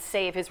he can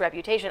save his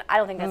reputation, I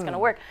don't think that's going to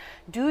work.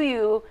 Do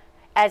you,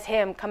 as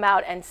him, come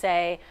out and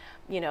say,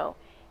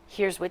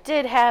 here's what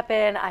did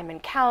happen, I'm in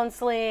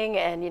counseling,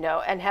 and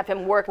and have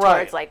him work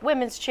towards like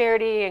women's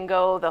charity and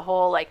go the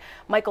whole like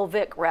Michael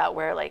Vick route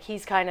where like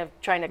he's kind of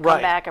trying to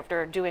come back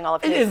after doing all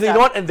of his stuff. You know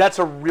what? And that's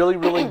a really,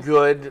 really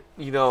good,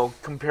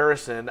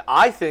 comparison.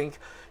 I think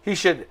he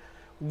should,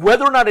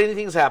 whether or not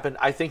anything's happened,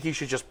 I think he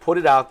should just put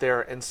it out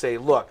there and say,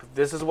 look,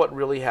 this is what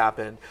really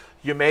happened.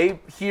 You may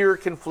hear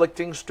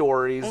conflicting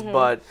stories,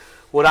 but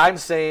what I'm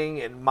saying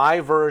in my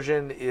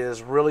version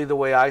is really the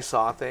way I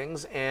saw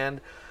things,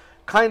 and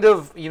kind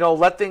of,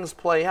 let things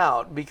play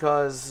out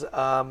because,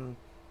 Johnny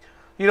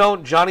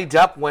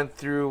Depp went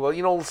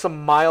through,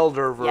 some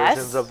milder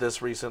versions of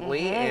this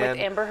recently. And,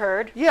 with Amber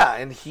Heard. Yeah,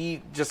 and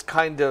he just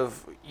kind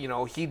of,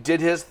 he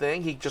did his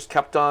thing. He just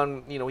kept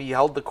on, he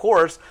held the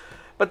course.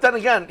 But then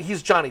again,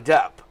 he's Johnny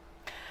Depp,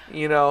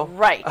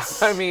 Right.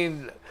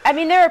 I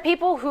mean, there are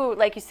people who,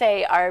 like you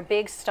say, are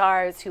big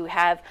stars who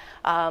have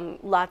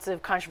lots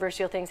of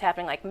controversial things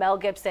happening, like Mel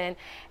Gibson,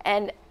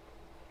 and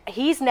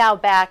he's now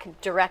back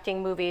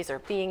directing movies or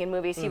being in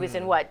movies. He was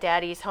in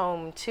Daddy's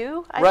Home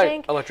 2, I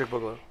think. Electric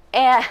Boogaloo.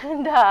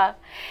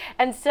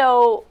 And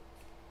so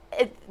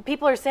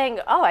people are saying,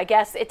 I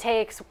guess it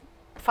takes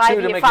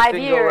 5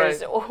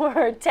 years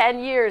or 10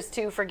 years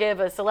to forgive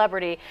a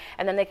celebrity,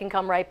 and then they can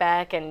come right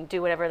back and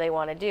do whatever they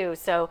want to do.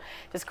 So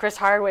does Chris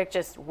Hardwick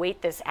just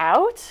wait this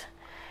out?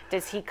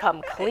 Does he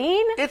come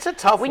clean? It's a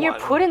tough one. When you're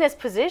put in this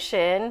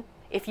position,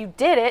 if you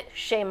did it,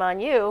 shame on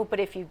you. But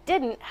if you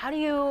didn't, how do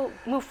you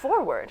move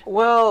forward?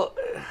 Well,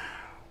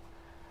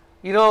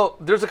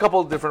 there's a couple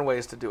of different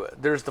ways to do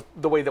it. There's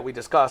the way that we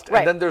discussed,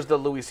 and then there's the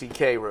Louis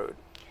C.K. route,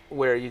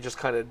 where you just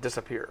kind of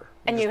disappear.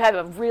 And you have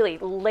a really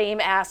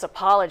lame-ass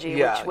apology,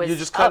 which was, you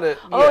just kind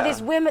of,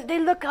 these women, they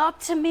look up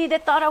to me. They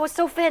thought I was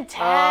so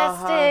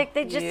fantastic.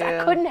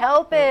 I couldn't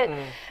help it.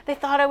 They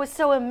thought I was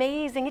so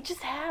amazing. It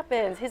just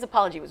happens. His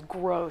apology was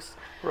gross.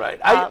 Right.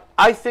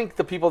 I think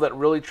the people that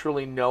really,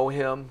 truly know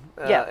him,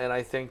 and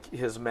I think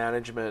his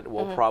management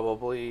will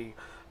probably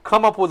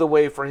come up with a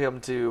way for him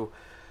to,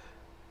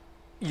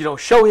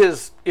 show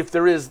his, if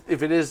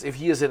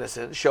he is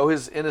innocent, show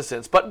his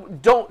innocence,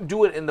 but don't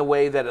do it in the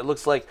way that it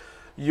looks like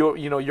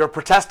you're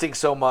protesting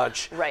so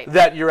much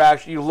that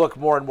you look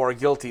more and more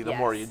guilty the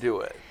more you do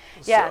it.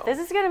 Yeah, this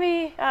is going to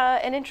be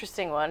an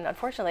interesting one.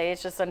 Unfortunately,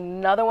 it's just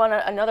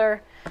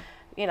another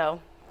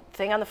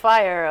thing on the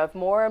fire of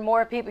more and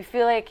more people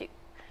feel like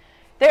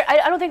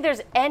I don't think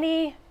there's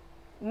any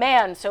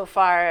man so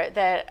far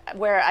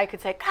where I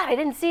could say, God, I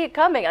didn't see it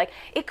coming. Like,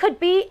 it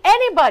could be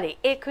anybody.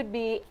 It could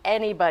be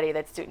anybody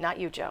that's not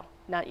you, Joe.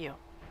 Not you.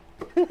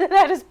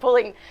 That is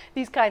pulling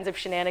these kinds of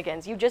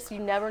shenanigans. You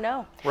never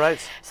know. Right.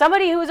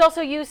 Somebody who's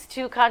also used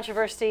to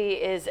controversy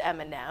is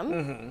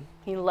Eminem.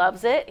 He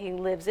loves it. He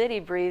lives it.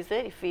 He breathes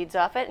it. He feeds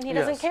off it. And he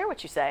doesn't care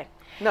what you say.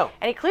 No.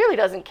 And he clearly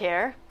doesn't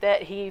care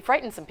that he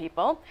frightened some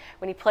people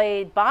when he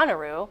played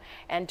Bonnaroo.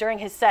 And during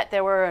his set,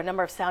 there were a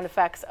number of sound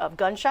effects of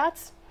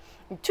gunshots,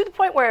 to the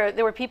point where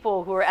there were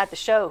people who were at the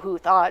show who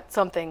thought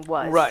something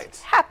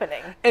was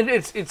happening. And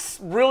it's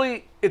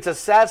really a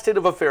sad state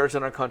of affairs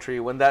in our country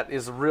when that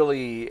is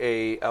really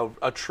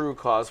a true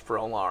cause for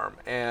alarm.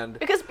 And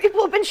because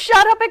people have been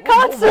shot up at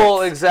concerts.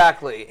 Well,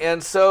 exactly.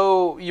 And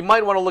so you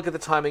might want to look at the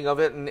timing of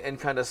it and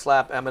kind of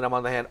slap Eminem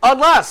on the hand,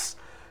 unless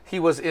he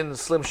was in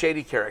Slim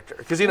Shady character,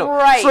 because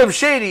Slim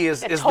Shady is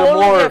totally the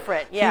more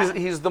different. Yeah.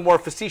 He's the more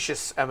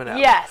facetious Eminem.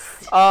 Yes.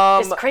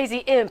 This crazy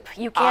imp.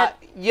 You can't.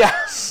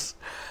 Yes.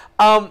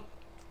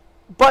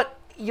 But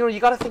you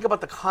got to think about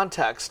the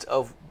context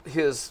of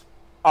his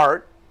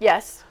art.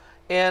 Yes.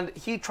 And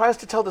he tries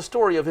to tell the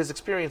story of his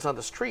experience on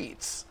the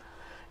streets,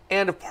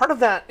 and if part of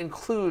that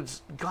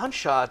includes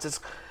gunshots,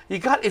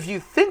 if you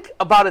think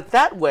about it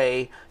that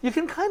way, you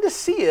can kind of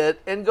see it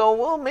and go,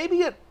 well, maybe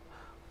it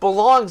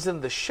belongs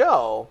in the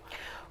show.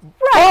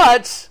 Right.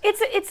 But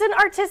it's an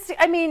artistic.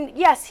 I mean,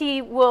 yes,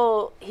 he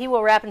will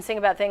rap and sing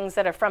about things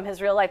that are from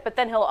his real life, but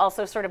then he'll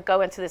also sort of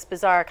go into this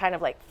bizarre kind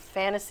of like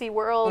fantasy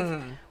world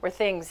where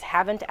things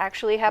haven't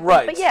actually happened.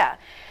 Right. But yeah,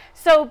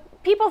 so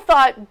people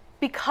thought,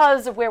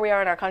 because of where we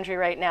are in our country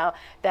right now,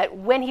 that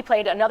when he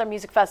played another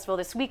music festival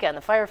this weekend,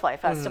 the Firefly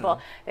Festival,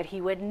 that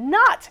he would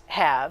not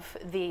have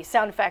the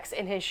sound effects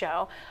in his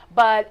show,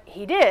 but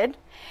he did,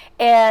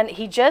 and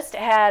he just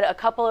had a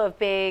couple of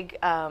big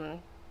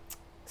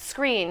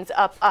screens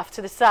up off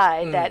to the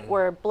side that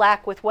were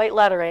black with white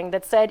lettering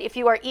that said, "If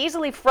you are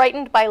easily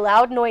frightened by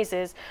loud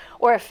noises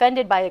or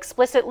offended by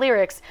explicit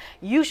lyrics,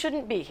 you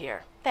shouldn't be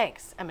here.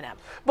 Thanks, Eminem."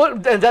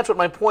 But and that's what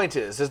my point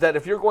is that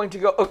if you're going to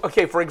go,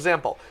 okay, for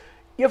example,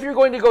 if you're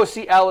going to go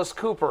see Alice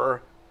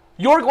Cooper,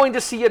 you're going to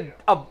see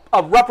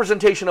a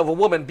representation of a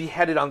woman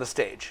beheaded on the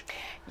stage.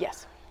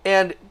 Yes.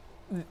 And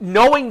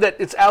knowing that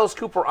it's Alice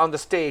Cooper on the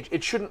stage,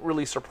 it shouldn't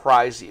really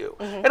surprise you.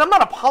 And I'm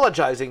not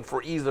apologizing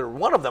for either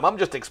one of them. I'm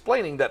just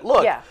explaining that,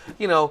 look,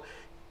 you know,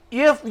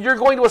 if you're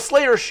going to a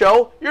Slayer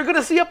show, you're going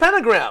to see a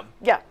pentagram.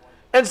 Yeah.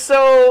 And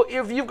so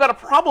if you've got a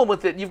problem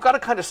with it, you've got to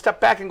kind of step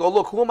back and go,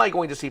 look, who am I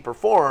going to see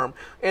perform?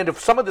 And if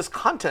some of this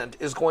content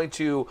is going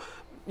to,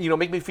 you know,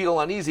 make me feel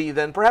uneasy,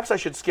 then perhaps I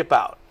should skip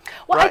out.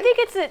 Well, right?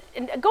 I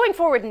think going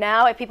forward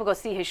now, if people go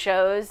see his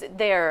shows,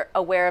 they're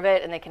aware of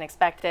it and they can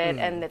expect it,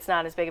 and it's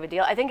not as big of a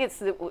deal. I think it's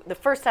the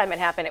first time it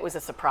happened, it was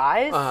a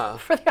surprise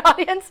for the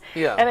audience,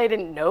 and they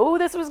didn't know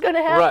this was going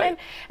to happen, Right.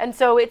 and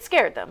so it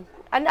scared them.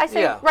 And I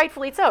say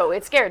rightfully so,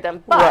 it scared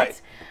them,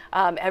 but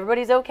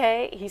everybody's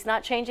okay. He's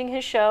not changing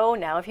his show.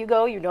 Now if you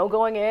go, you know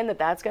going in that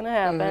that's going to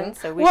happen,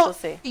 so we shall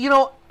see. You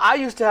know, I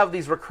used to have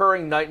these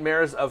recurring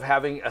nightmares of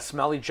having a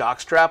smelly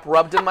jockstrap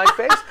rubbed in my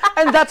face,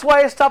 and that's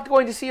why I stopped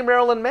going to see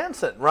Marilyn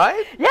Manson,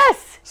 right?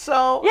 Yes.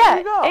 So yeah, there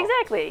you go.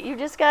 Exactly. You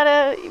just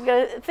gotta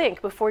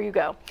think before you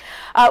go.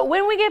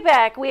 When we get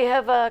back, we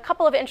have a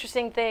couple of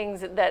interesting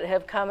things that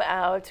have come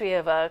out. We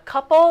have a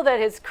couple that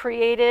has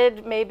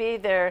created maybe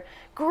their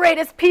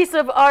greatest piece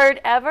of art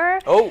ever.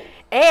 Oh.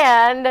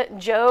 And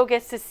Joe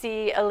gets to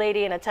see a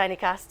lady in a tiny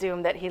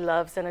costume that he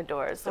loves and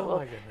adores. So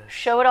we'll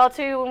show it all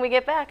to you when we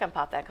get back on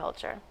Pop That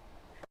Culture.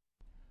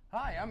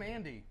 Hi, I'm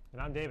Andy.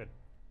 And I'm David.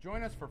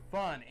 Join us for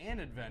fun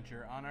and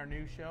adventure on our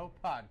new show,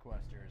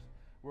 Podquesters,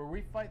 where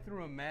we fight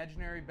through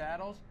imaginary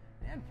battles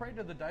and pray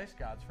to the dice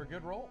gods for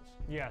good rolls.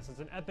 Yes, it's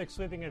an epic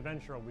sweeping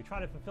adventure. We try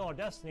to fulfill our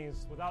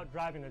destinies without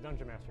driving the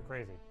Dungeon Master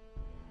crazy.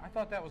 I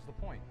thought that was the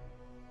point.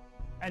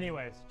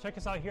 Anyways, check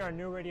us out here on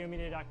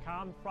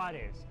newradiomedia.com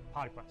Fridays,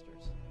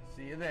 Podquesters.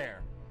 See you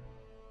there.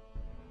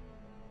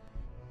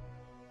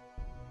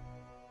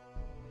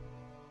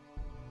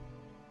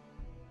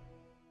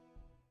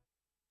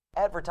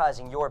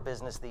 Advertising your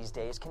business these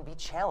days can be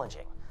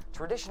challenging.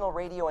 Traditional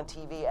radio and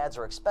TV ads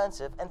are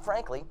expensive and,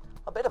 frankly,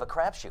 a bit of a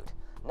crapshoot.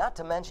 Not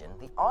to mention,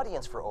 the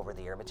audience for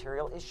over-the-air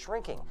material is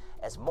shrinking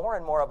as more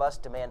and more of us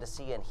demand to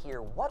see and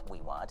hear what we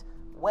want,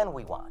 when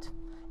we want.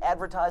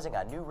 Advertising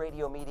on New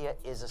Radio Media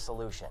is a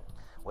solution.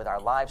 With our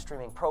live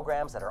streaming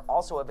programs that are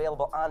also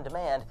available on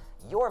demand,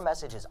 your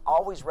message is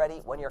always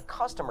ready when your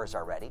customers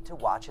are ready to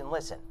watch and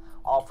listen,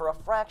 all for a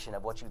fraction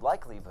of what you'd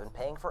likely have been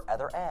paying for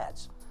other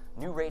ads.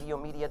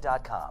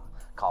 NewRadioMedia.com.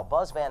 Call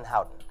Buzz Van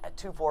Houten at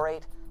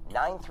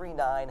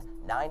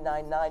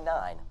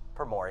 248-939-9999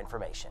 for more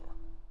information.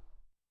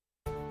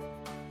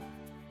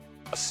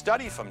 A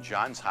study from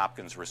Johns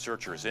Hopkins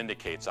researchers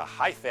indicates a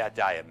high-fat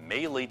diet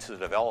may lead to the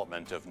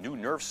development of new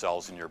nerve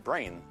cells in your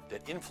brain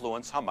that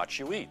influence how much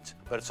you eat.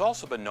 But it's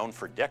also been known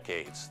for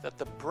decades that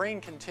the brain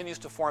continues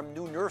to form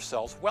new nerve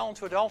cells well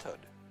into adulthood.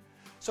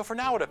 So for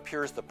now, it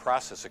appears the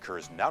process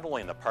occurs not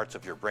only in the parts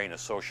of your brain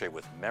associated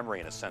with memory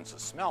and a sense of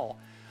smell,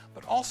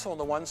 but also in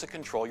the ones that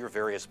control your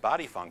various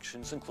body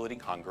functions, including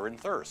hunger and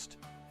thirst.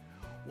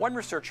 One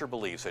researcher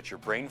believes that your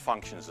brain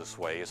functions this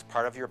way as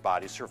part of your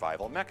body's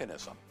survival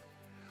mechanism.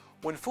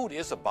 When food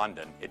is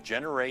abundant, it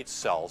generates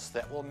cells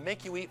that will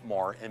make you eat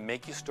more and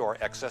make you store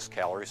excess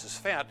calories as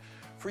fat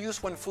for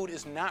use when food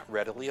is not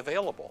readily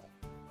available.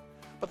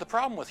 But the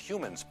problem with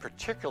humans,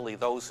 particularly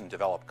those in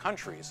developed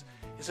countries,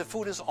 is that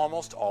food is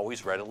almost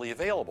always readily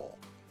available.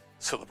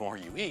 So the more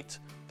you eat,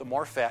 the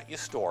more fat you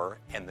store,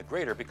 and the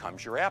greater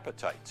becomes your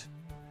appetite.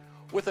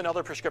 With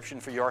another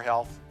prescription for your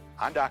health,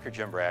 I'm Dr.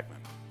 Jim Bragman.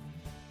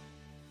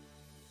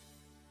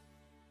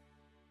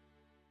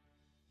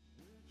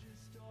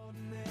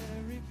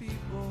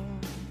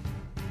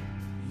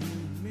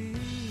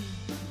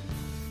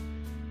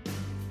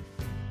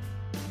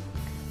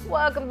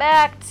 Welcome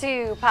back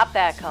to Pop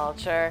That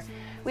Culture.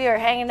 We are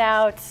hanging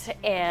out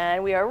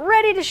and we are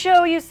ready to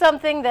show you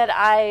something that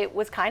I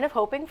was kind of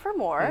hoping for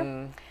more.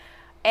 And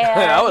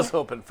I was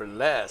hoping for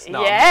less.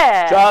 No,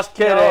 yeah. just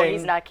kidding. No,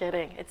 he's not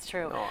kidding. It's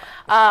true. No.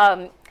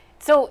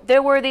 So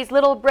there were these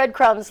little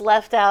breadcrumbs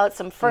left out,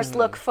 some first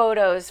look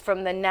photos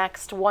from the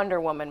next Wonder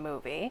Woman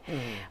movie,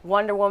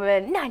 Wonder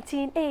Woman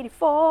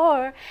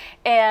 1984.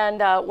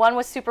 And one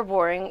was super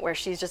boring, where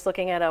she's just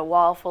looking at a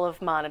wall full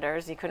of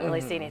monitors. You couldn't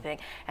really see anything.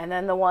 And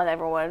then the one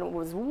everyone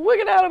was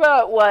wigging out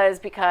about was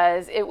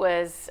because it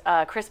was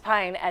Chris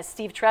Pine as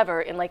Steve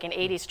Trevor in like an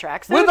 80s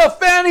tracksuit. With a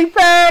fanny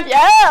pack!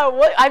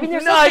 Yeah! I mean,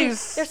 they're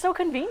nice. they're so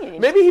convenient.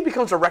 Maybe he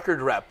becomes a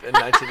record rep in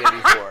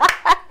 1984.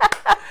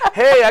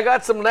 Hey, I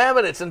got some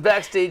laminates and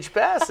backstage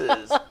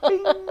passes.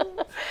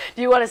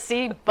 Do you want to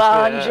see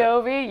Bon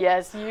Jovi?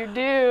 Yes, you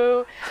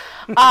do.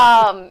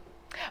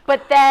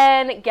 But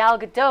then Gal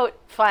Gadot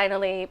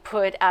finally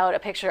put out a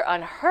picture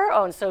on her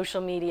own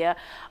social media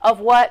of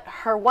what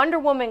her Wonder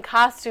Woman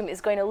costume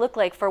is going to look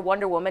like for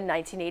Wonder Woman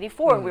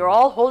 1984. We were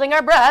all holding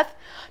our breath.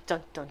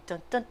 Dun, dun,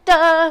 dun, dun,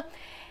 dun.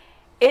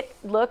 It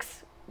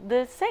looks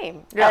the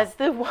same as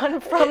the one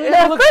from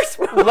the first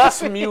movie.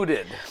 Less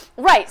muted.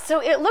 Right,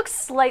 so it looks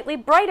slightly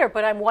brighter,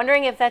 but I'm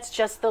wondering if that's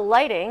just the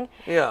lighting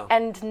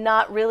and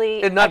not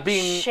really and not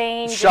being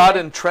change shot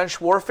in trench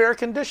warfare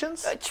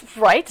conditions?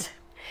 Right,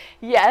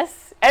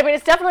 yes. I mean,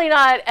 it's definitely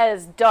not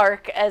as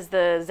dark as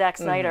the Zack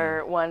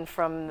Snyder one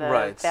from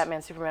the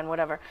Batman, Superman,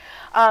 whatever.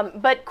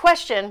 But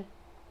question,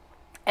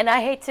 and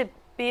I hate to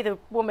be the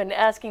woman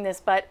asking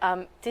this, but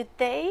did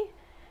they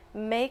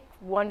make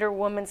Wonder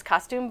Woman's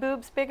costume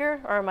boobs bigger,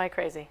 or am I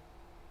crazy?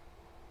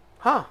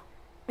 Huh.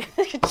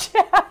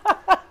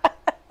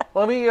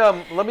 Let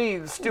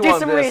me stew Do on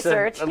some this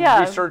research. and Yeah.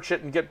 research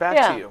it and get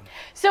back to you.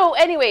 So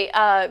anyway,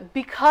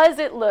 because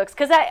it looks,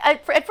 because I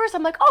at first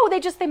I'm like, oh,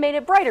 they made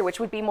it brighter, which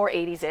would be more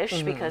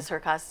 80s-ish because her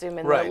costume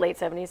in the late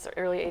 70s,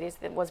 early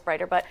 80s was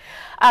brighter. But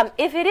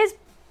if it is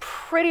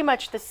pretty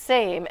much the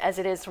same as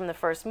it is from the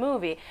first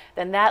movie,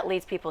 then that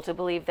leads people to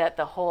believe that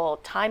the whole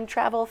time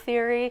travel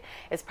theory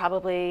is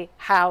probably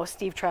how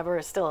Steve Trevor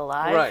is still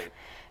alive. Right.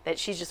 That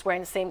she's just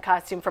wearing the same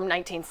costume from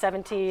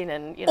 1917,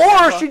 and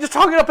or she just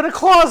hung it up in a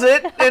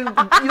closet and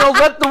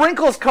let the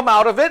wrinkles come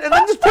out of it and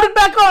then just put it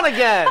back on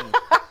again.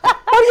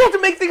 Why do you have to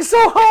make things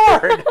so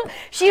hard?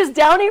 She used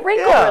Downy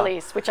Wrinkle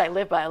Release, which I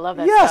live by. I love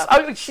that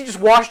stuff. Yes, she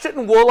just washed it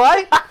in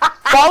Woolite,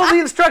 followed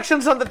the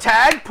instructions on the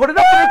tag, put it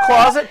up in a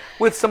closet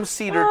with some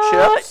cedar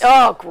chips.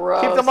 Oh,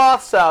 gross. Keep the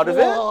moths out of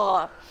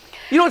Ugh. it.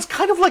 It's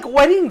kind of like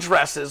wedding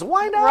dresses.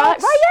 Why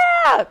not? Right,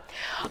 yeah.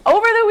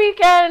 Over the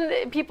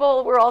weekend,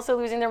 people were also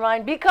losing their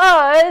mind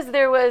because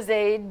there was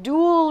a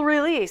dual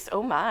release,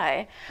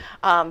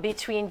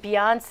 between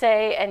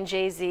Beyonce and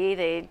Jay-Z.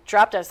 They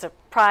dropped a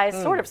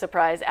sort of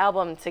surprise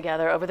album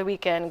together over the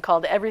weekend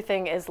called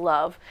Everything Is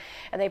Love.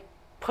 And they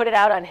put it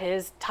out on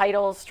his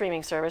Tidal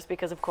streaming service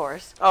because, of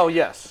course. Oh,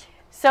 yes.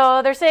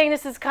 So they're saying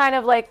this is kind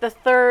of like the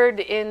third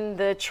in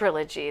the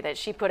trilogy, that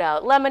she put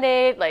out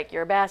Lemonade, like,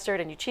 you're a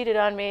bastard and you cheated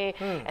on me.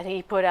 And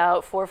he put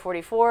out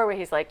 444, where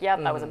he's like, yep,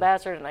 I was a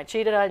bastard and I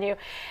cheated on you.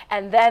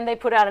 And then they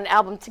put out an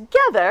album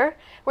together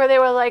where they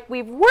were like,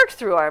 we've worked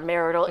through our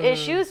marital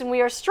issues and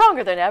we are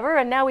stronger than ever.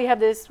 And now we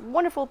have this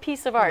wonderful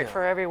piece of art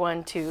for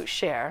everyone to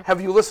share. Have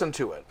you listened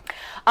to it?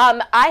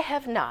 I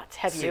have not.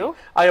 Have you?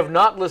 I have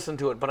not listened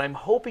to it, but I'm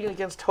hoping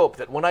against hope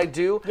that when I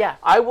do,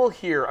 I will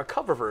hear a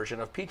cover version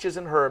of Peaches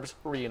and Herbs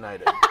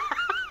Reunited.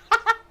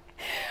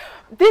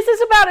 This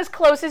is about as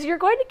close as you're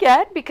going to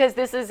get, because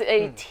this is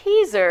a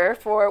teaser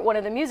for one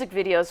of the music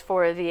videos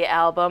for the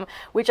album,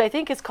 which I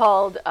think is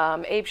called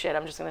Ape Shit.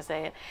 I'm just going to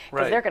say it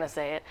because they're going to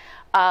say it.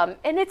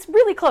 And it's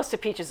really close to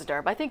Peaches and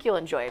Herb. I think you'll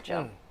enjoy it,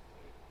 Joe.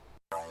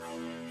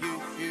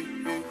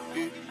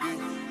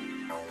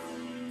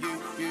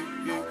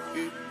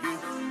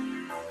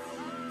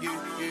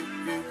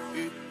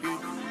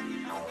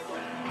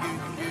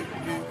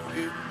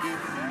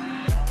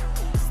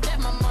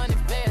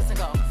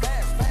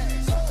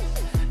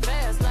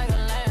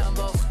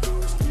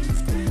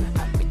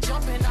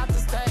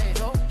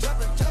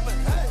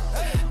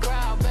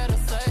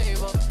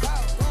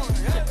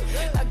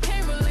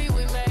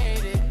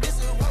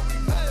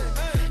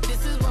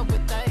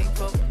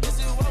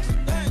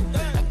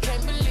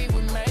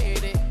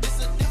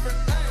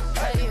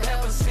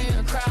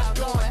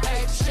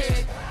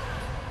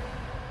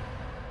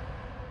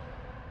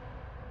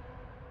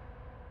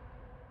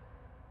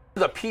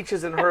 The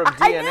Peaches and Herb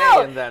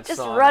DNA in that just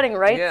song. Just running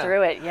right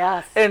through it,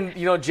 yes. And,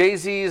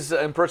 Jay-Z's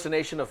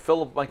impersonation of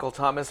Philip Michael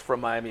Thomas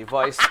from Miami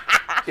Vice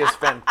is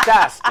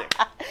fantastic.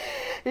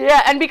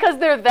 Yeah, and because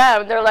they're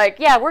them, they're like,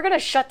 we're going to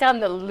shut down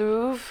the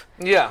Louvre.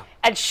 Yeah.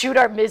 And shoot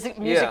our music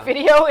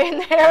video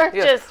in there.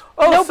 Yeah. Just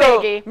no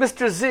biggie.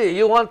 Mr. Z,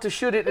 you want to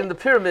shoot it in the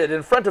pyramid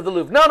in front of the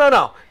Louvre.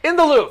 No. In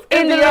the Louvre.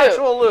 In the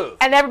actual Louvre.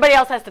 And everybody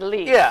else has to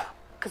leave. Yeah.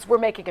 Because we're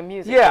making a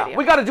music video. Yeah,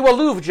 we got to do a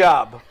Louvre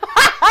job.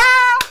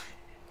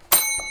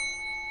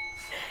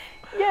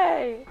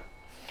 Yay.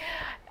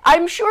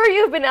 I'm sure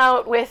you've been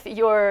out with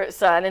your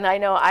son, and I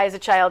know I, as a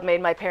child,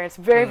 made my parents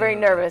very, very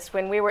nervous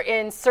when we were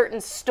in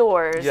certain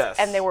stores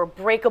and there were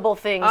breakable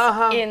things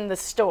in the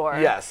store.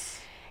 Yes.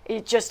 you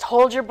just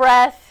hold your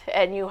breath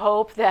and you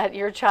hope that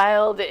your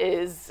child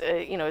is,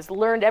 has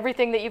learned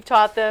everything that you've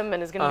taught them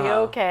and is going to be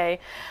okay.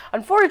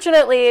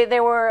 Unfortunately,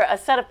 there were a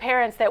set of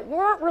parents that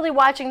weren't really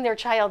watching their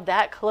child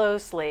that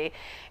closely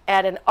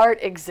at an art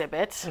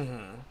exhibit,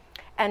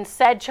 and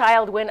said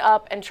child went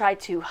up and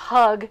tried to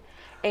hug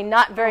a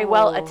not very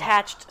well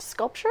attached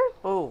sculpture.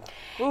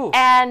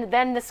 And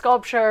then the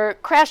sculpture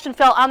crashed and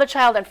fell on the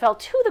child and fell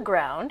to the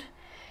ground.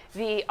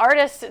 The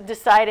artist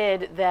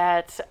decided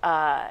that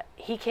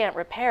he can't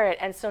repair it,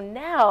 and so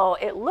now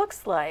it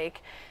looks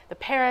like the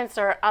parents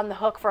are on the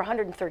hook for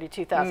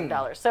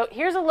 $132,000. So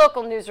here's a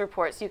local news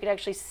report so you can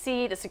actually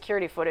see the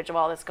security footage of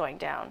all this going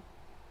down.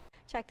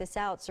 Check this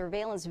out.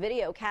 Surveillance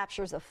video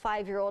captures a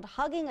 5-year-old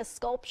hugging a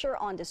sculpture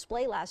on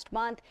display last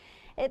month.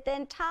 It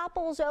then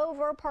topples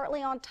over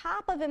partly on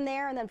top of him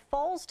there and then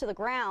falls to the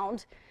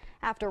ground.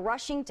 After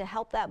rushing to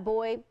help that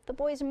boy, the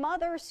boy's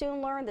mother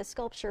soon learned the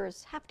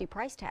sculpture's hefty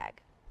price tag.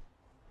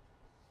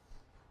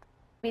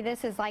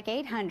 This is like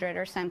 $800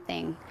 or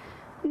something.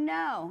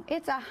 No,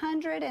 it's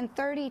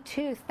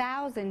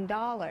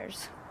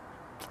 $132,000.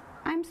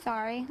 I'm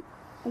sorry,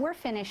 we're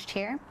finished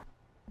here.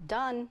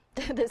 Done.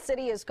 The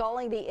city is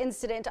calling the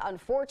incident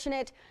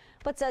unfortunate,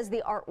 but says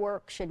the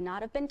artwork should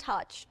not have been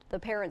touched. The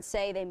parents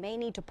say they may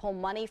need to pull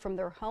money from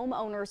their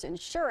homeowner's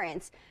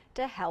insurance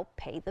to help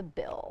pay the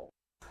bill.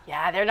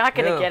 Yeah, they're not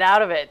going to get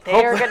out of it.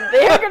 They're going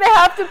to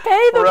have to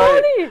pay the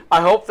money. I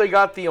hope they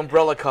got the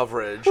umbrella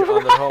coverage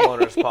on the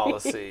homeowner's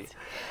policy.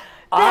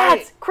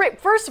 That's great.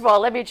 First of all,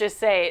 let me just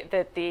say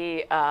that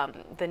the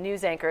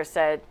news anchor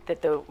said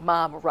that the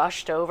mom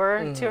rushed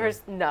over to her.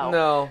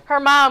 No. Her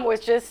mom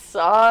was just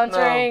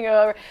sauntering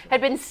over,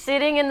 had been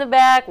sitting in the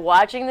back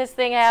watching this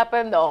thing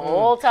happen the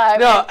whole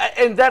time. No,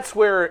 and that's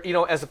where,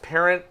 as a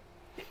parent,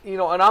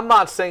 and I'm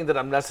not saying that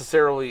I'm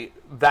necessarily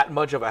that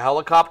much of a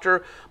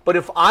helicopter, but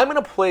if I'm in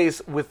a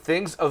place with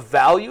things of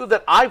value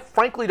that I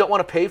frankly don't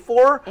want to pay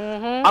for,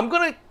 I'm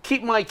going to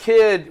keep my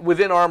kid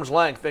within arm's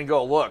length and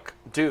go, look,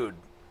 dude,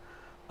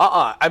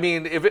 I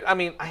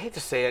hate to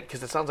say it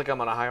because it sounds like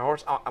I'm on a high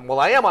horse. Well,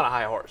 I am on a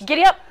high horse.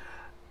 Giddy up.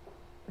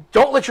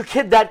 Don't let your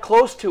kid that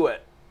close to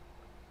it.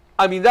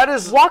 I mean, that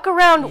is... Walk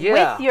around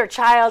with your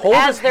child Hold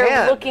as they're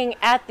hand. looking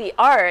at the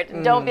art.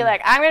 Don't be like,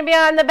 I'm going to be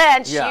on the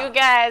bench. Yeah. You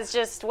guys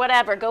just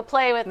whatever. Go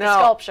play with Now, the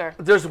sculpture.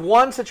 There's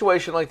one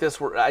situation like this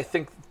where I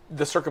think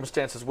the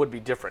circumstances would be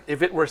different.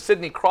 If it were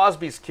Sidney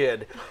Crosby's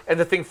kid and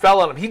the thing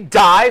fell on him, he'd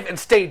dive and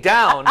stay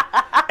down,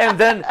 and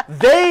then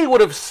they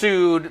would have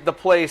sued the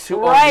place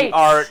who owned the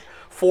art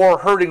for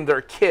hurting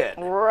their kid.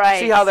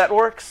 Right. See how that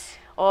works?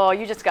 Oh,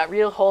 you just got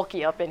real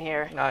hulky up in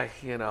here.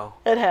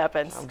 It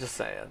happens. I'm just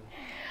saying.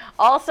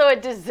 Also a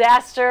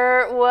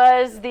disaster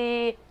was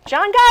the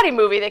John Gotti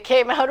movie that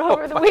came out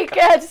over the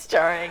weekend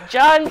starring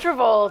John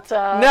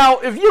Travolta. Now,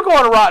 if you go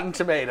on Rotten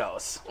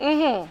Tomatoes,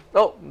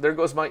 oh, there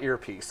goes my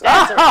earpiece.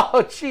 That's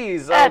oh,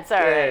 jeez. That's okay,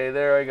 all right.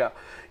 There we go.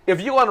 If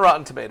you go on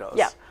Rotten Tomatoes,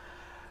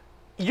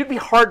 you'd be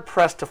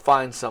hard-pressed to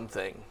find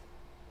something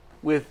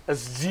with a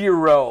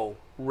 0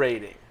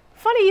 rating.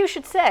 Funny you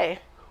should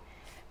say.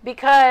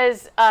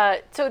 Because,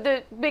 so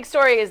the big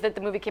story is that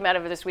the movie came out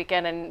over this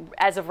weekend, and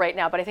as of right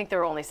now, but I think there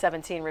were only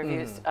 17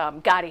 reviews,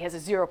 Gotti has a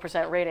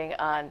 0% rating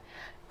on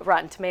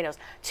Rotten Tomatoes.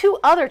 2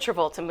 other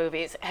Travolta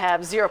movies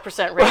have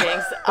 0%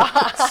 ratings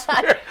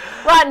on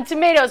Rotten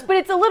Tomatoes, but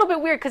it's a little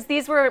bit weird because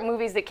these were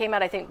movies that came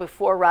out, I think,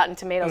 before Rotten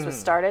Tomatoes was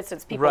started, so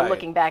it's people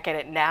looking back at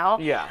it now.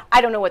 Yeah. I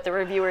don't know what the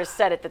reviewers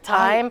said at the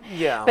time,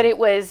 but it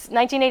was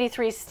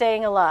 1983's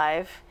Staying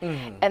Alive,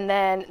 and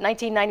then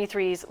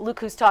 1993's Look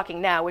Who's Talking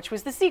Now, which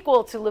was the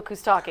sequel to Look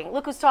Who's Talking.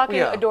 Look Who's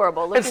Talking,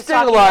 adorable. Look and Who's Staying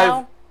Talking Alive,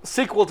 Now.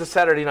 sequel to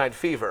Saturday Night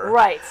Fever.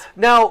 Right.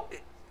 Now,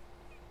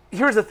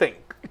 here's the thing.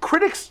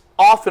 Critics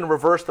often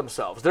reverse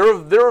themselves.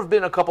 There have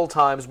been a couple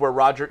times where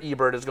Roger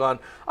Ebert has gone,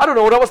 I don't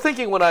know what I was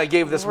thinking when I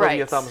gave this movie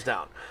a thumbs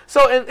down.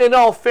 So in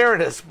all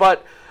fairness,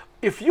 but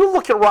if you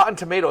look at Rotten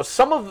Tomatoes,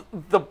 some of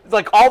the,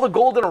 all the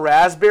Golden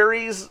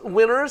Raspberries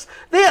winners,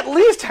 they at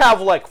least have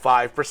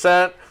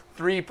 5%,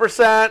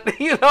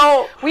 3%,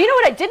 Well, you know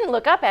what I didn't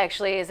look up,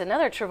 actually, is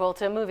another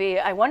Travolta movie.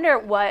 I wonder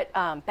what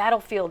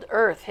Battlefield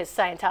Earth, his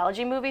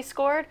Scientology movie,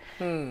 scored.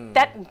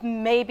 That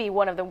may be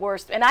one of the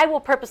worst. And I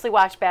will purposely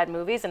watch bad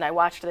movies, and I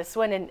watched this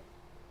one, and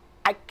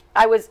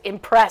I was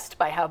impressed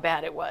by how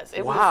bad it was.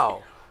 It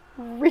was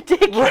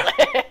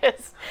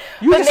ridiculous.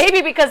 But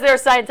maybe because there were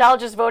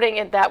Scientologists voting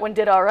and that one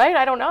did all right,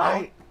 I don't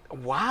know.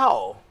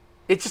 Wow.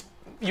 It just...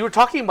 You were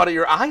talking about it,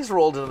 your eyes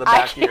rolled into the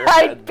back of your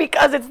head.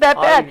 Because it's that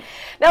bad.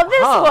 Now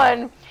this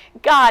one,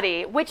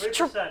 Gotti, which...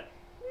 3%.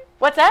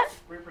 What's that?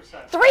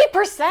 3%.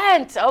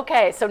 3%!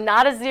 Okay, so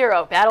not a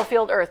 0.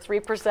 Battlefield Earth,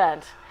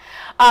 3%.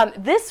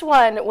 This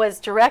one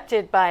was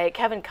directed by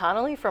Kevin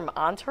Connolly from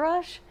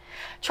Entourage.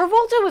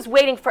 Travolta was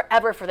waiting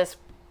forever for this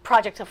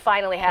project to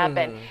finally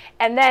happen.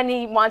 And then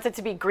he wants it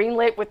to be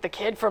greenlit with the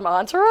kid from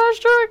Entourage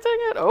directing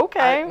it?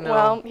 Okay,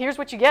 well, here's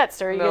what you get,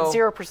 sir. You get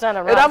 0% on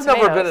Rotten And I've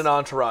never Tomatoes. been an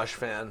Entourage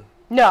fan.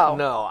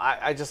 No,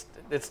 I just,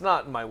 it's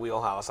not in my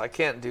wheelhouse. I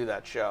can't do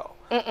that show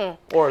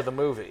or the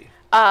movie.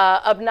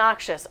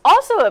 Obnoxious.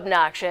 Also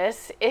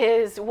obnoxious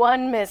is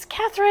one Miss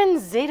Catherine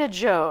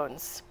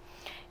Zeta-Jones.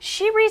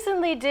 She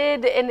recently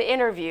did an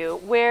interview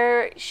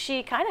where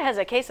she kind of has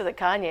a case of the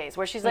Kanyes,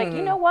 where she's like,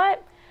 you know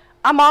what?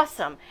 I'm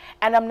awesome,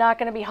 and I'm not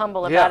going to be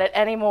humble about it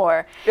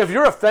anymore. If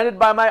you're offended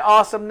by my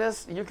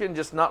awesomeness, you can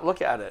just not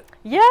look at it.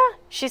 Yeah,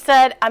 she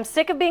said, I'm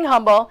sick of being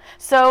humble,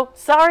 so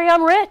sorry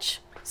I'm rich.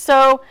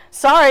 So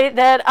sorry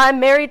that I'm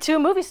married to a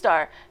movie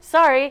star.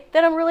 Sorry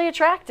that I'm really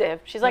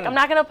attractive. She's like, I'm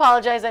not going to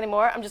apologize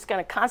anymore. I'm just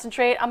going to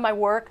concentrate on my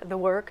work, the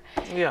work.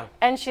 Yeah.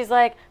 And she's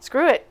like,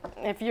 screw it.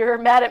 If you're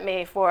mad at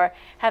me for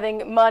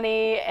having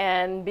money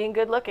and being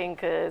good looking,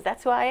 because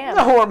that's who I am.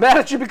 No, we're mad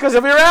at you because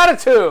of your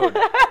attitude.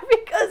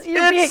 Because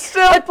you're being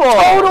simple.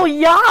 a total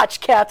yacht,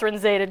 Catherine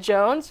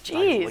Zeta-Jones.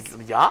 Jeez.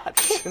 Like,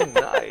 yacht.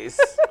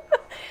 Nice.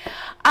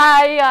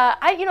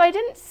 I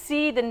didn't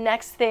see the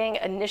next thing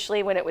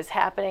initially when it was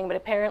happening, but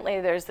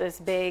apparently there's this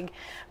big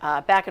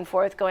back and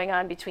forth going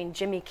on between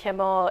Jimmy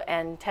Kimmel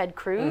and Ted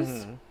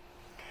Cruz.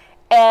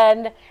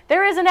 And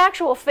there is an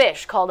actual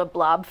fish called a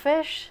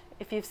blobfish.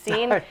 If you've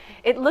seen,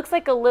 it looks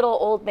like a little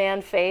old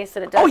man face,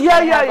 and it does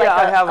have like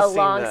I have a seen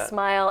long that.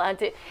 smile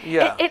onto it.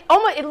 Yeah.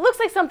 It looks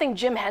like something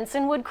Jim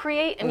Henson would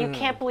create, and you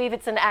can't believe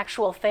it's an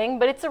actual thing,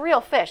 but it's a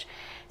real fish.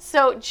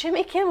 So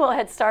Jimmy Kimmel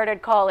had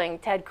started calling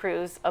Ted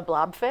Cruz a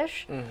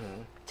blobfish.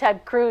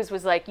 Ted Cruz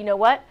was like, you know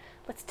what?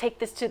 Let's take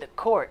this to the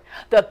court,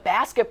 the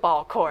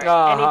basketball court.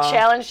 And he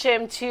challenged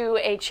him to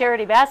a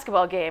charity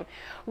basketball game,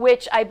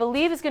 which I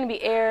believe is going to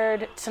be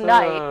aired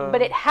tonight,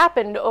 but it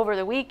happened over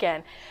the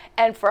weekend.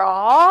 And for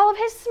all of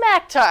his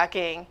smack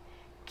talking,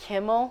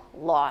 Kimmel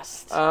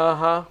lost.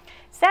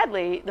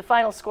 Sadly, the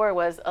final score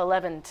was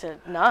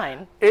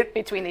 11-9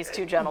 between these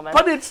two gentlemen.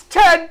 But it's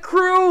Ted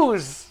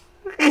Cruz.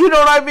 You know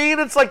what I mean?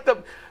 It's like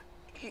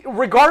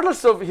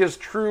regardless of his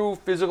true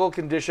physical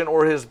condition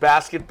or his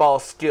basketball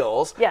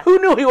skills, who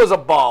knew he was a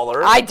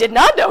baller? I did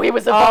not know he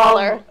was a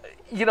baller.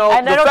 You know,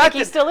 and the I don't fact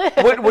think he that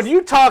still is. when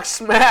you talk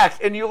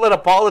smack and you let a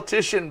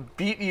politician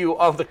beat you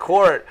on the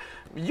court,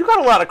 you got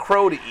a lot of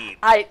crow to eat.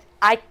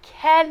 I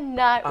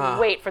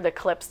cannot wait for the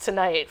clips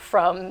tonight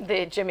from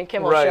the Jimmy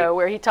Kimmel show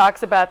where he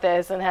talks about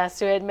this and has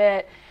to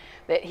admit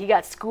that he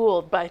got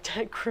schooled by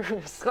Ted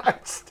Cruz.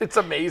 It's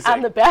amazing.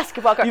 On the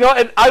basketball court. You know,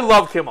 and I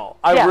love Kimmel.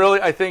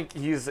 I think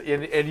he's,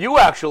 and you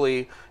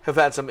actually have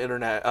had some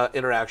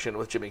interaction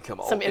with Jimmy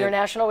Kimmel. Some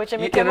international with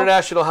Jimmy Kimmel?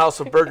 International House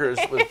of Burgers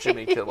with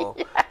Jimmy Kimmel.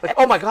 Like,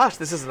 oh my gosh,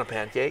 this isn't a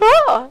pancake.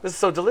 This is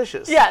so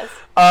delicious. Yes.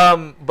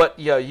 But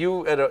yeah,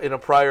 you in a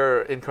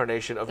prior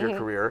incarnation of your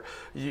career,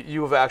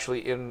 you have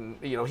actually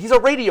he's a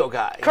radio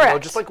guy. Correct. You know,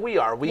 just like we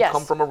are. We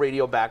come from a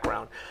radio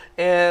background.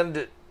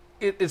 And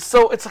it's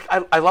like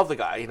I love the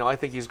guy. You know, I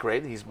think he's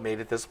great. He's made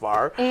it this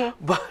far.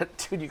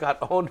 But dude, you got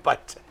owned by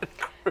Ted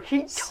Cruz.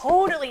 He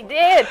totally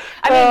did.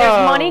 I mean,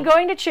 there's money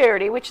going to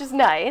charity, which is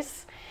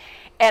nice.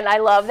 And I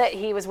love that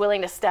he was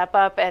willing to step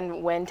up.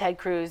 And when Ted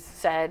Cruz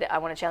said, "I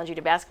want to challenge you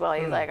to basketball,"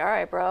 he's like, "All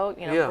right, bro,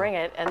 bring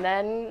it." And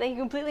then he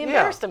completely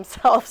embarrassed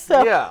himself.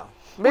 So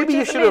maybe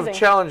you should have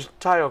challenged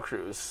Tayo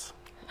Cruz.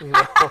 You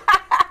know,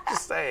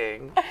 just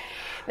saying.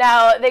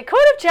 Now, they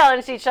could have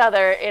challenged each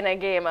other in a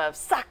game of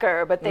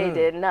soccer, but they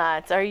did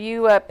not. Are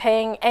you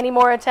paying any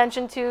more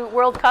attention to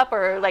World Cup,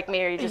 or like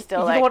me, are you just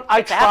still you know what?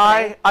 I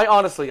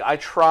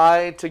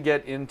try to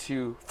get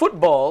into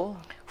football.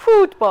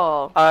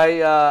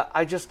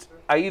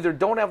 I either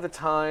don't have the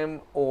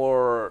time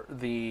or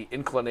the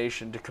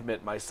inclination to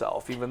commit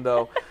myself, even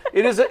though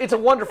it's a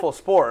wonderful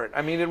sport.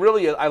 I mean, it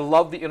really is. I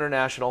love the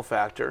international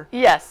factor.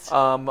 Yes.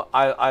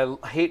 I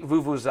hate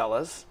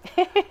vuvuzelas.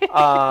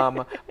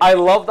 I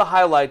love the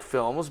highlight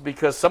films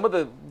because some of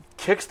the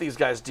kicks these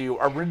guys do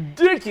are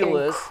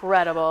ridiculous.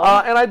 Incredible.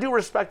 And I do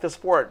respect the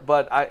sport,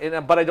 but I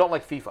don't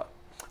like FIFA.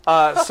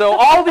 So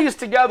all these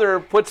together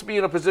puts me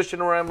in a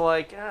position where I'm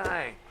like,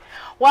 hey.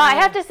 Well, I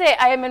have to say,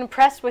 I am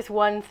impressed with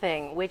one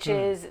thing, which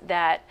is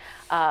that,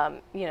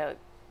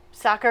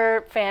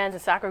 soccer fans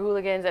and soccer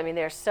hooligans, I mean,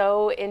 they're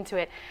so into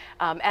it,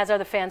 as are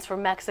the fans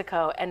from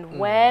Mexico. And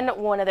when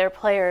one of their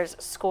players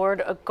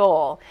scored a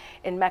goal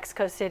in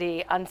Mexico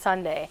City on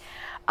Sunday,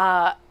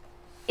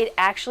 it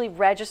actually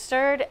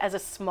registered as a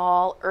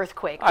small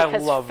earthquake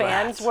because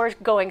fans were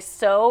going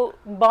so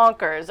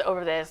bonkers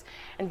over this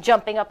and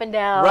jumping up and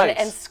down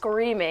and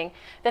screaming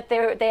that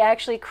they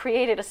actually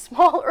created a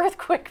small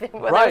earthquake. They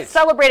were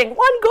celebrating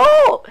one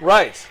goal.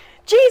 Right.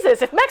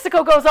 Jesus, if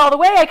Mexico goes all the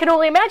way, I can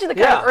only imagine the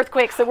kind of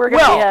earthquakes that we're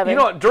going to be having. You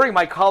know, during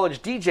my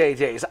college DJ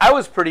days, I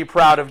was pretty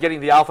proud of getting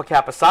the Alpha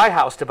Kappa Psi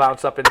house to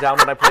bounce up and down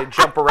when I played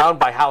Jump Around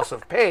by House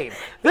of Pain.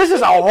 This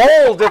is a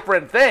whole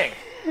different thing.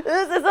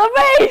 This is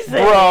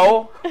amazing.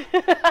 Bro.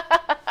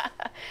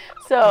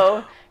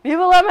 So,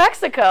 Viva la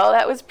Mexico.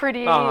 That was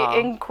pretty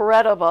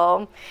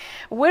incredible.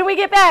 When we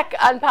get back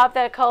on Pop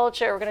That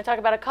Culture, we're going to talk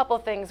about a couple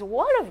things,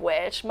 one of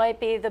which might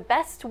be the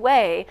best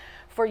way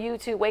for you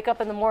to wake up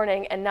in the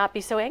morning and not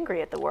be so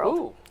angry at the world.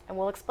 Ooh. And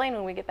we'll explain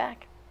when we get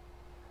back.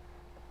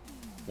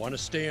 Want to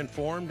stay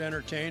informed,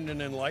 entertained,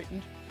 and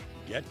enlightened?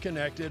 Get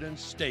connected and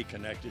stay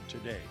connected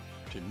today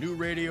to New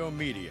Radio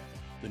Media.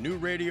 The new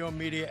Radio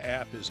Media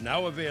app is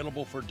now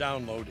available for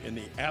download in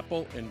the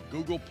Apple and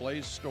Google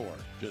Play Store.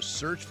 Just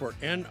search for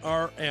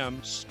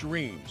NRM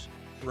Streams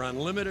for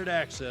unlimited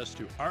access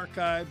to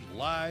archived,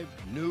 live,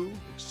 new,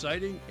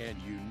 exciting, and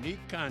unique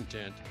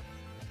content.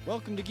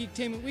 Welcome to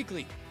Geektainment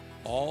Weekly.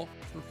 All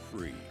for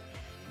free.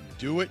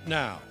 Do it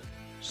now.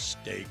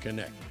 Stay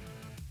connected.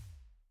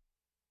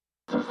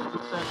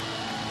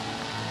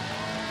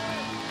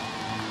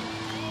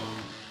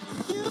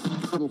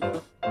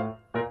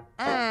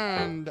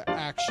 And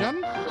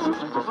action.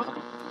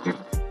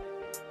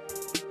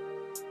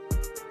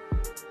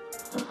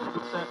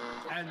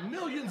 And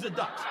millions of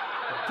ducks.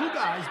 Two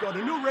guys go to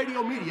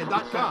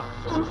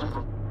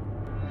newradiomedia.com.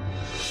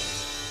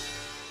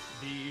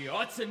 The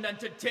Arts and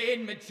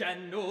Entertainment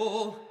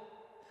Channel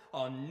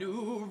on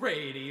New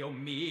Radio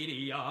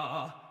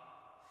Media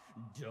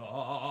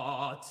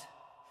 .com.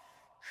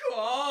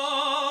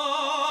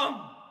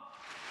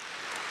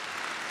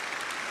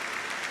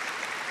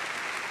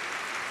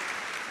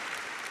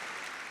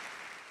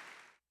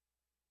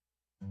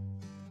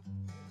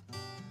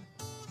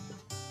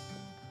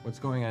 What's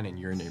going on in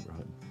your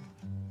neighborhood?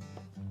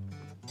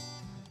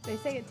 They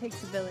say it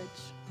takes a village.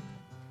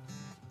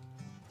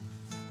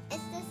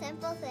 It's the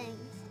simple things.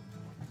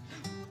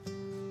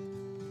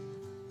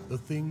 The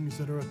things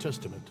that are a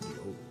testament to the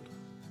old.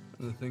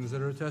 And the things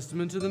that are a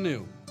testament to the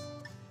new.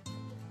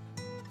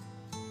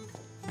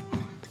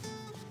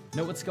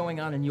 Know what's going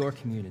on in your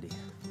community.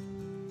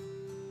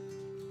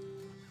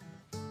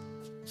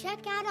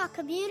 Check out our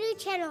community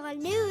channel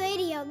on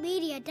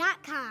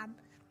newradiomedia.com.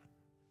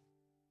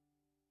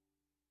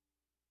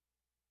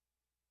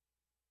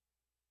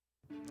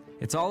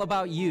 It's all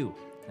about you,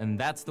 and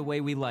that's the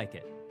way we like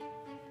it.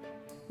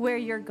 Where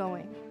you're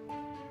going.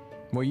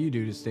 What you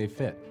do to stay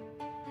fit.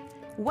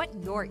 What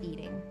you're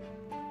eating.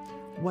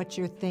 What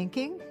you're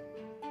thinking.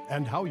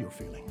 And how you're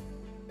feeling.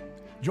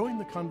 Join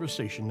the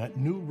conversation at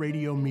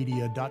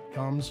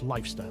newradiomedia.com's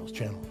Lifestyles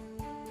channel.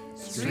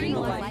 Stream the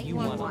life you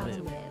want to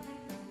live.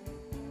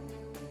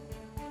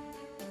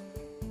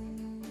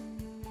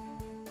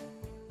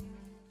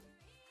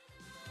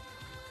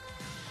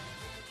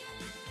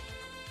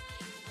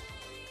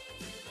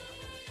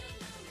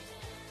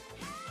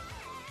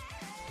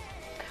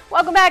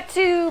 Welcome back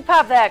to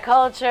Pop That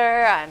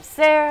Culture. I'm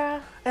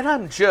Sarah. And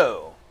I'm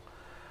Joe.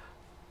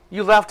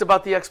 You laughed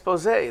about the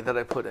expose that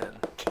I put in.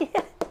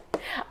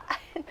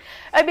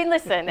 I mean,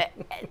 listen,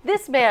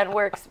 this man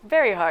works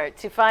very hard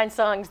to find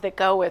songs that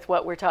go with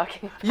what we're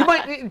talking about. You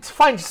might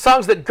find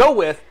songs that go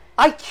with.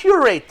 I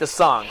curate the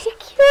songs. You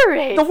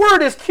curate. The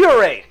word is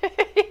curate.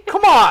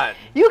 Come on.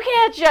 You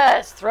can't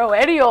just throw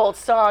any old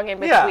song in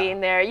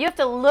between there. You have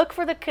to look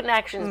for the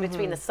connections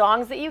between the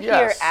songs that you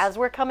hear as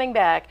we're coming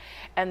back.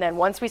 And then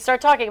once we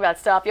start talking about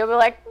stuff, you'll be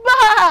like,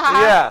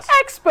 bah! Yes.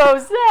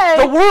 Expose.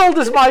 The world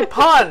is my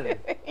pun.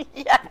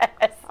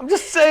 Yes. I'm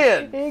just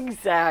saying.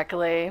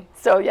 Exactly.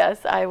 So,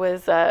 yes, I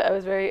was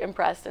very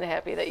impressed and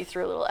happy that you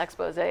threw a little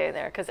expose in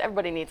there because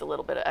everybody needs a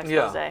little bit of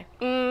expose. Yeah.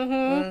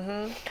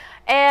 Mm-hmm.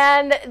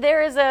 And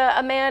there is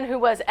a man who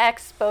was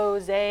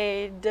exposed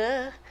in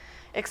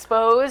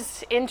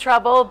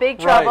trouble, big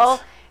trouble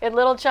in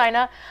Little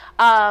China.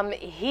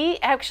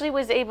 He actually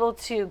was able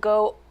to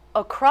go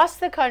across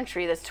the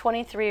country, this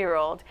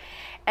 23-year-old,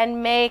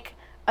 and make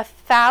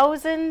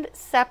 1,000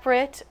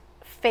 separate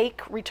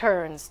fake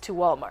returns to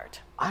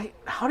Walmart.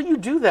 How do you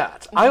do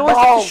that? I always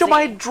have to show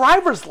my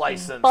driver's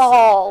license.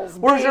 Balls.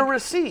 Where's your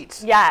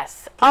receipt?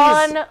 Yes.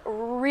 Please.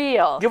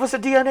 Unreal. Give us a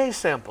DNA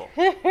sample.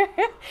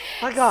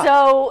 My God.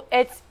 So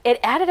it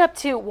added up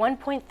to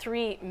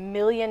 $1.3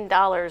 million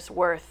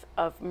worth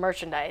of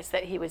merchandise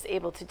that he was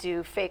able to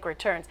do fake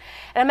returns.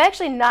 And I'm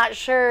actually not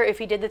sure if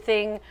he did the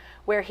thing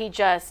where he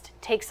just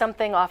takes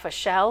something off a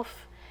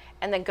shelf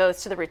and then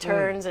goes to the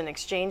returns and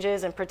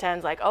exchanges and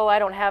pretends like, oh, I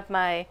don't have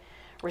my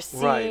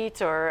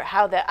receipt or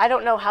how that. I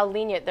don't know how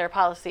lenient their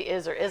policy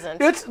is or isn't.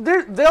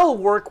 They'll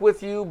work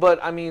with you, but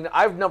I mean,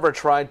 I've never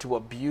tried to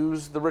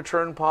abuse the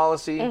return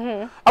policy.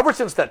 Ever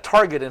since that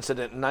Target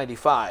incident in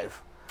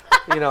 '95,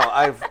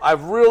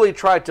 I've really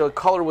tried to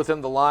color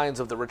within the lines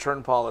of the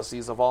return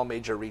policies of all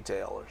major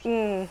retailers.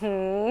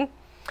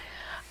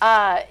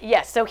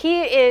 Yes, so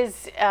he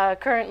is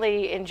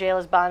currently in jail.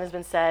 His bond has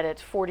been set at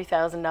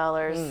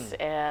 $40,000,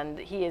 and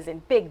he is in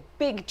big,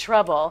 big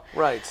trouble.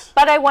 Right.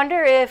 But I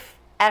wonder if,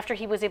 after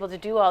he was able to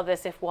do all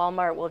this, if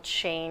Walmart will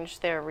change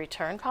their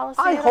return policy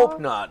I at hope all?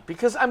 not,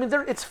 because I mean,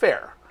 it's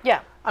fair.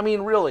 Yeah. I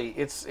mean, really,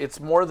 it's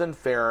more than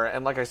fair,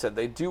 and like I said,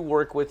 they do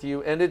work with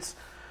you, and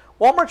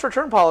Walmart's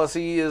return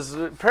policy is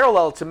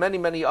parallel to many,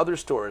 many other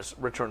stores'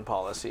 return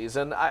policies,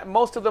 and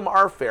most of them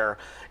are fair.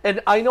 And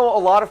I know a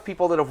lot of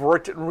people that have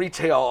worked in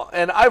retail,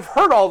 and I've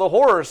heard all the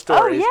horror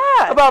stories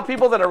about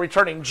people that are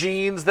returning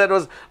jeans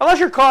unless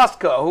you're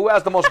Costco, who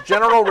has the most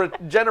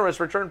generous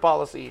return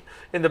policy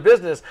in the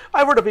business.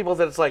 I've heard of people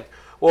that it's like,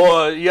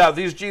 well,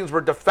 these jeans were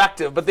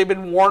defective, but they've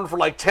been worn for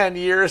like 10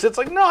 years. It's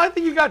like, no, I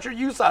think you got your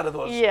use out of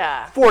those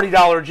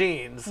 $40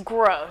 jeans.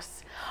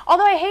 Gross.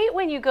 Although I hate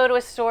when you go to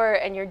a store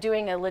and you're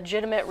doing a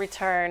legitimate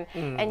return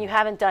and you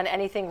haven't done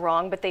anything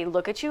wrong, but they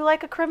look at you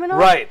like a criminal.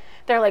 Right.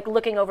 They're like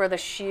looking over the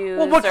shoes.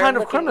 Well, what or kind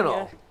of looking,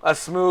 criminal? A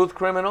smooth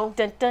criminal?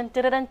 Dun dun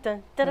dun dun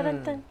dun dun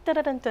dun dun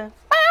dun dun dun.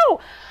 Wow!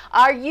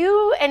 Are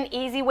you an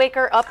easy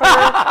waker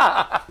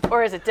upper,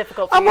 or is it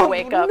difficult for you to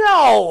wake up?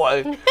 No.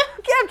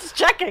 I'm just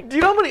checking. Do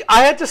you know how many?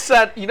 I had to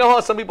set. You know how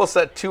some people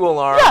set 2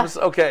 alarms?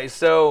 Yeah. Okay,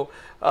 so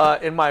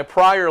in my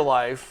prior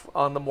life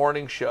on the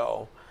morning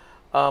show,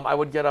 I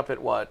would get up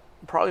at what?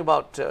 Probably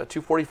about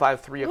 2:45,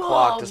 3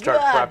 o'clock to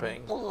start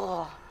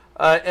prepping.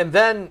 And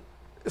then,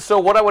 so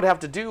what I would have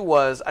to do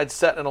was I'd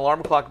set an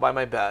alarm clock by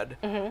my bed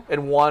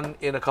and one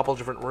in a couple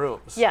different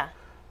rooms. Yeah.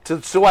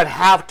 So I'd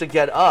have to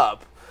get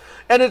up.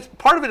 And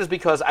part of it is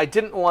because I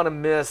didn't want to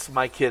miss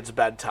my kids'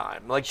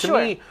 bedtime. Like, to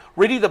me,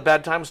 reading the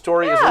bedtime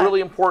story is a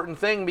really important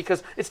thing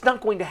because it's not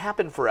going to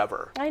happen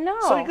forever. I know.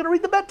 So you're going to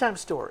read the bedtime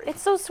story.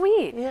 It's so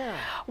sweet. Yeah.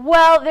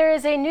 Well, there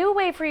is a new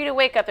way for you to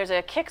wake up. There's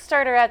a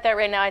Kickstarter out there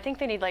right now. I think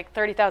they need like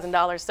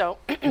 $30,000, so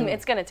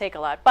it's going to take a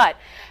lot. But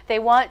they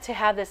want to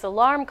have this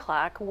alarm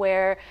clock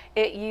where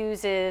it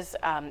uses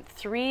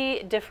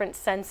 3 different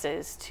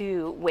senses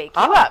to wake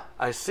you up.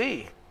 I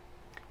see.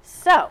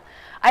 So,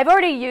 I've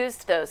already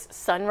used those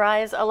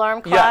sunrise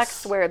alarm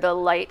clocks where the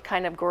light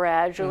kind of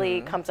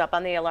gradually comes up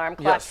on the alarm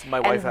clock. Yes,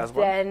 my wife has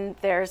one. And then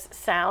there's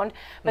sound.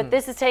 But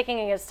this is taking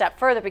it a step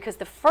further because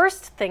the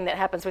first thing that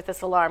happens with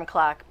this alarm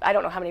clock, I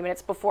don't know how many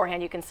minutes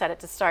beforehand you can set it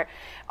to start,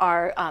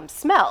 are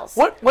smells.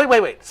 What?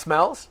 Wait.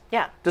 Smells?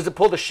 Yeah. Does it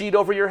pull the sheet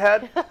over your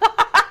head?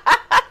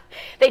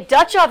 They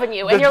Dutch oven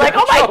you, and you're like,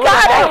 oh my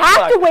God, I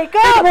have to wake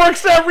up. It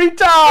works every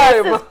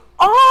time. This is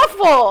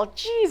awful.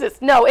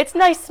 Jesus. No, it's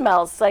nice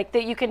smells like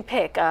that you can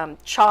pick.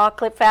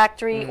 Chocolate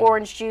Factory,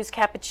 orange juice,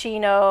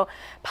 cappuccino,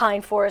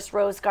 pine forest,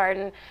 rose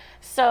garden.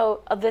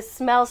 So the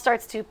smell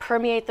starts to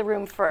permeate the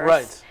room first.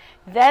 Right.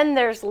 Then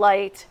there's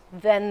light.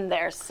 Then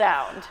there's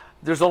sound.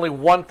 There's only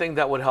one thing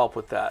that would help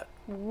with that.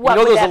 What you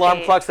know would those that alarm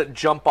be? clocks that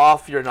jump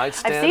off your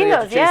nightstand? I've seen you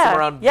have those, to chase them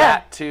around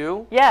that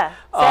too? Yeah.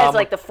 So it's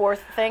like the 4th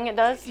thing it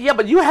does? Yeah,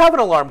 but you have an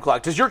alarm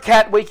clock. Does your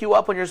cat wake you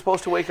up when you're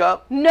supposed to wake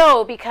up?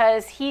 No,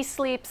 because he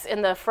sleeps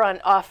in the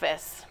front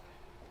office.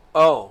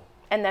 Oh.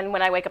 And then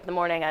when I wake up in the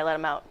morning, I let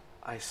him out.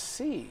 I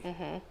see.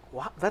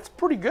 Wow, that's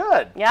pretty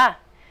good. Yeah.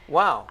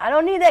 Wow. I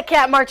don't need that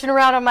cat marching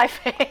around on my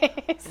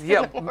face.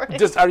 Yeah.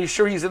 Are you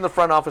sure he's in the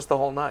front office the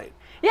whole night?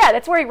 Yeah,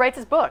 that's where he writes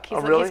his book.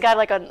 Really? He's got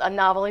like a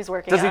novel he's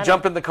working on. Does he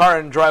jump in the car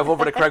and drive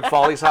over to Craig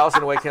Foley's house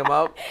and wake him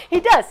up?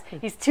 He does.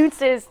 He's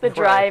Toots is the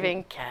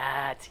driving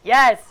cat.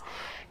 Yes.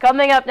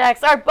 Coming up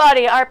next, our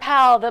buddy, our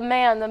pal, the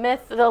man, the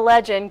myth, the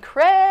legend,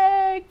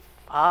 Craig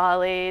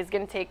Foley is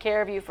going to take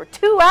care of you for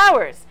 2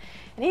 hours.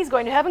 And he's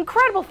going to have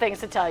incredible things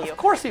to tell you. Of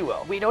course he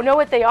will. We don't know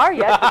what they are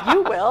yet, but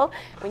you will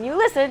when you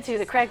listen to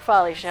The Craig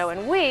Foley Show.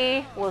 And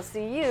we will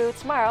see you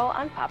tomorrow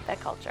on Pop That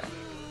Culture.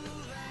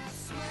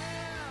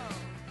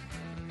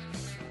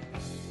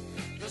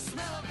 The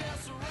smell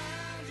gets around.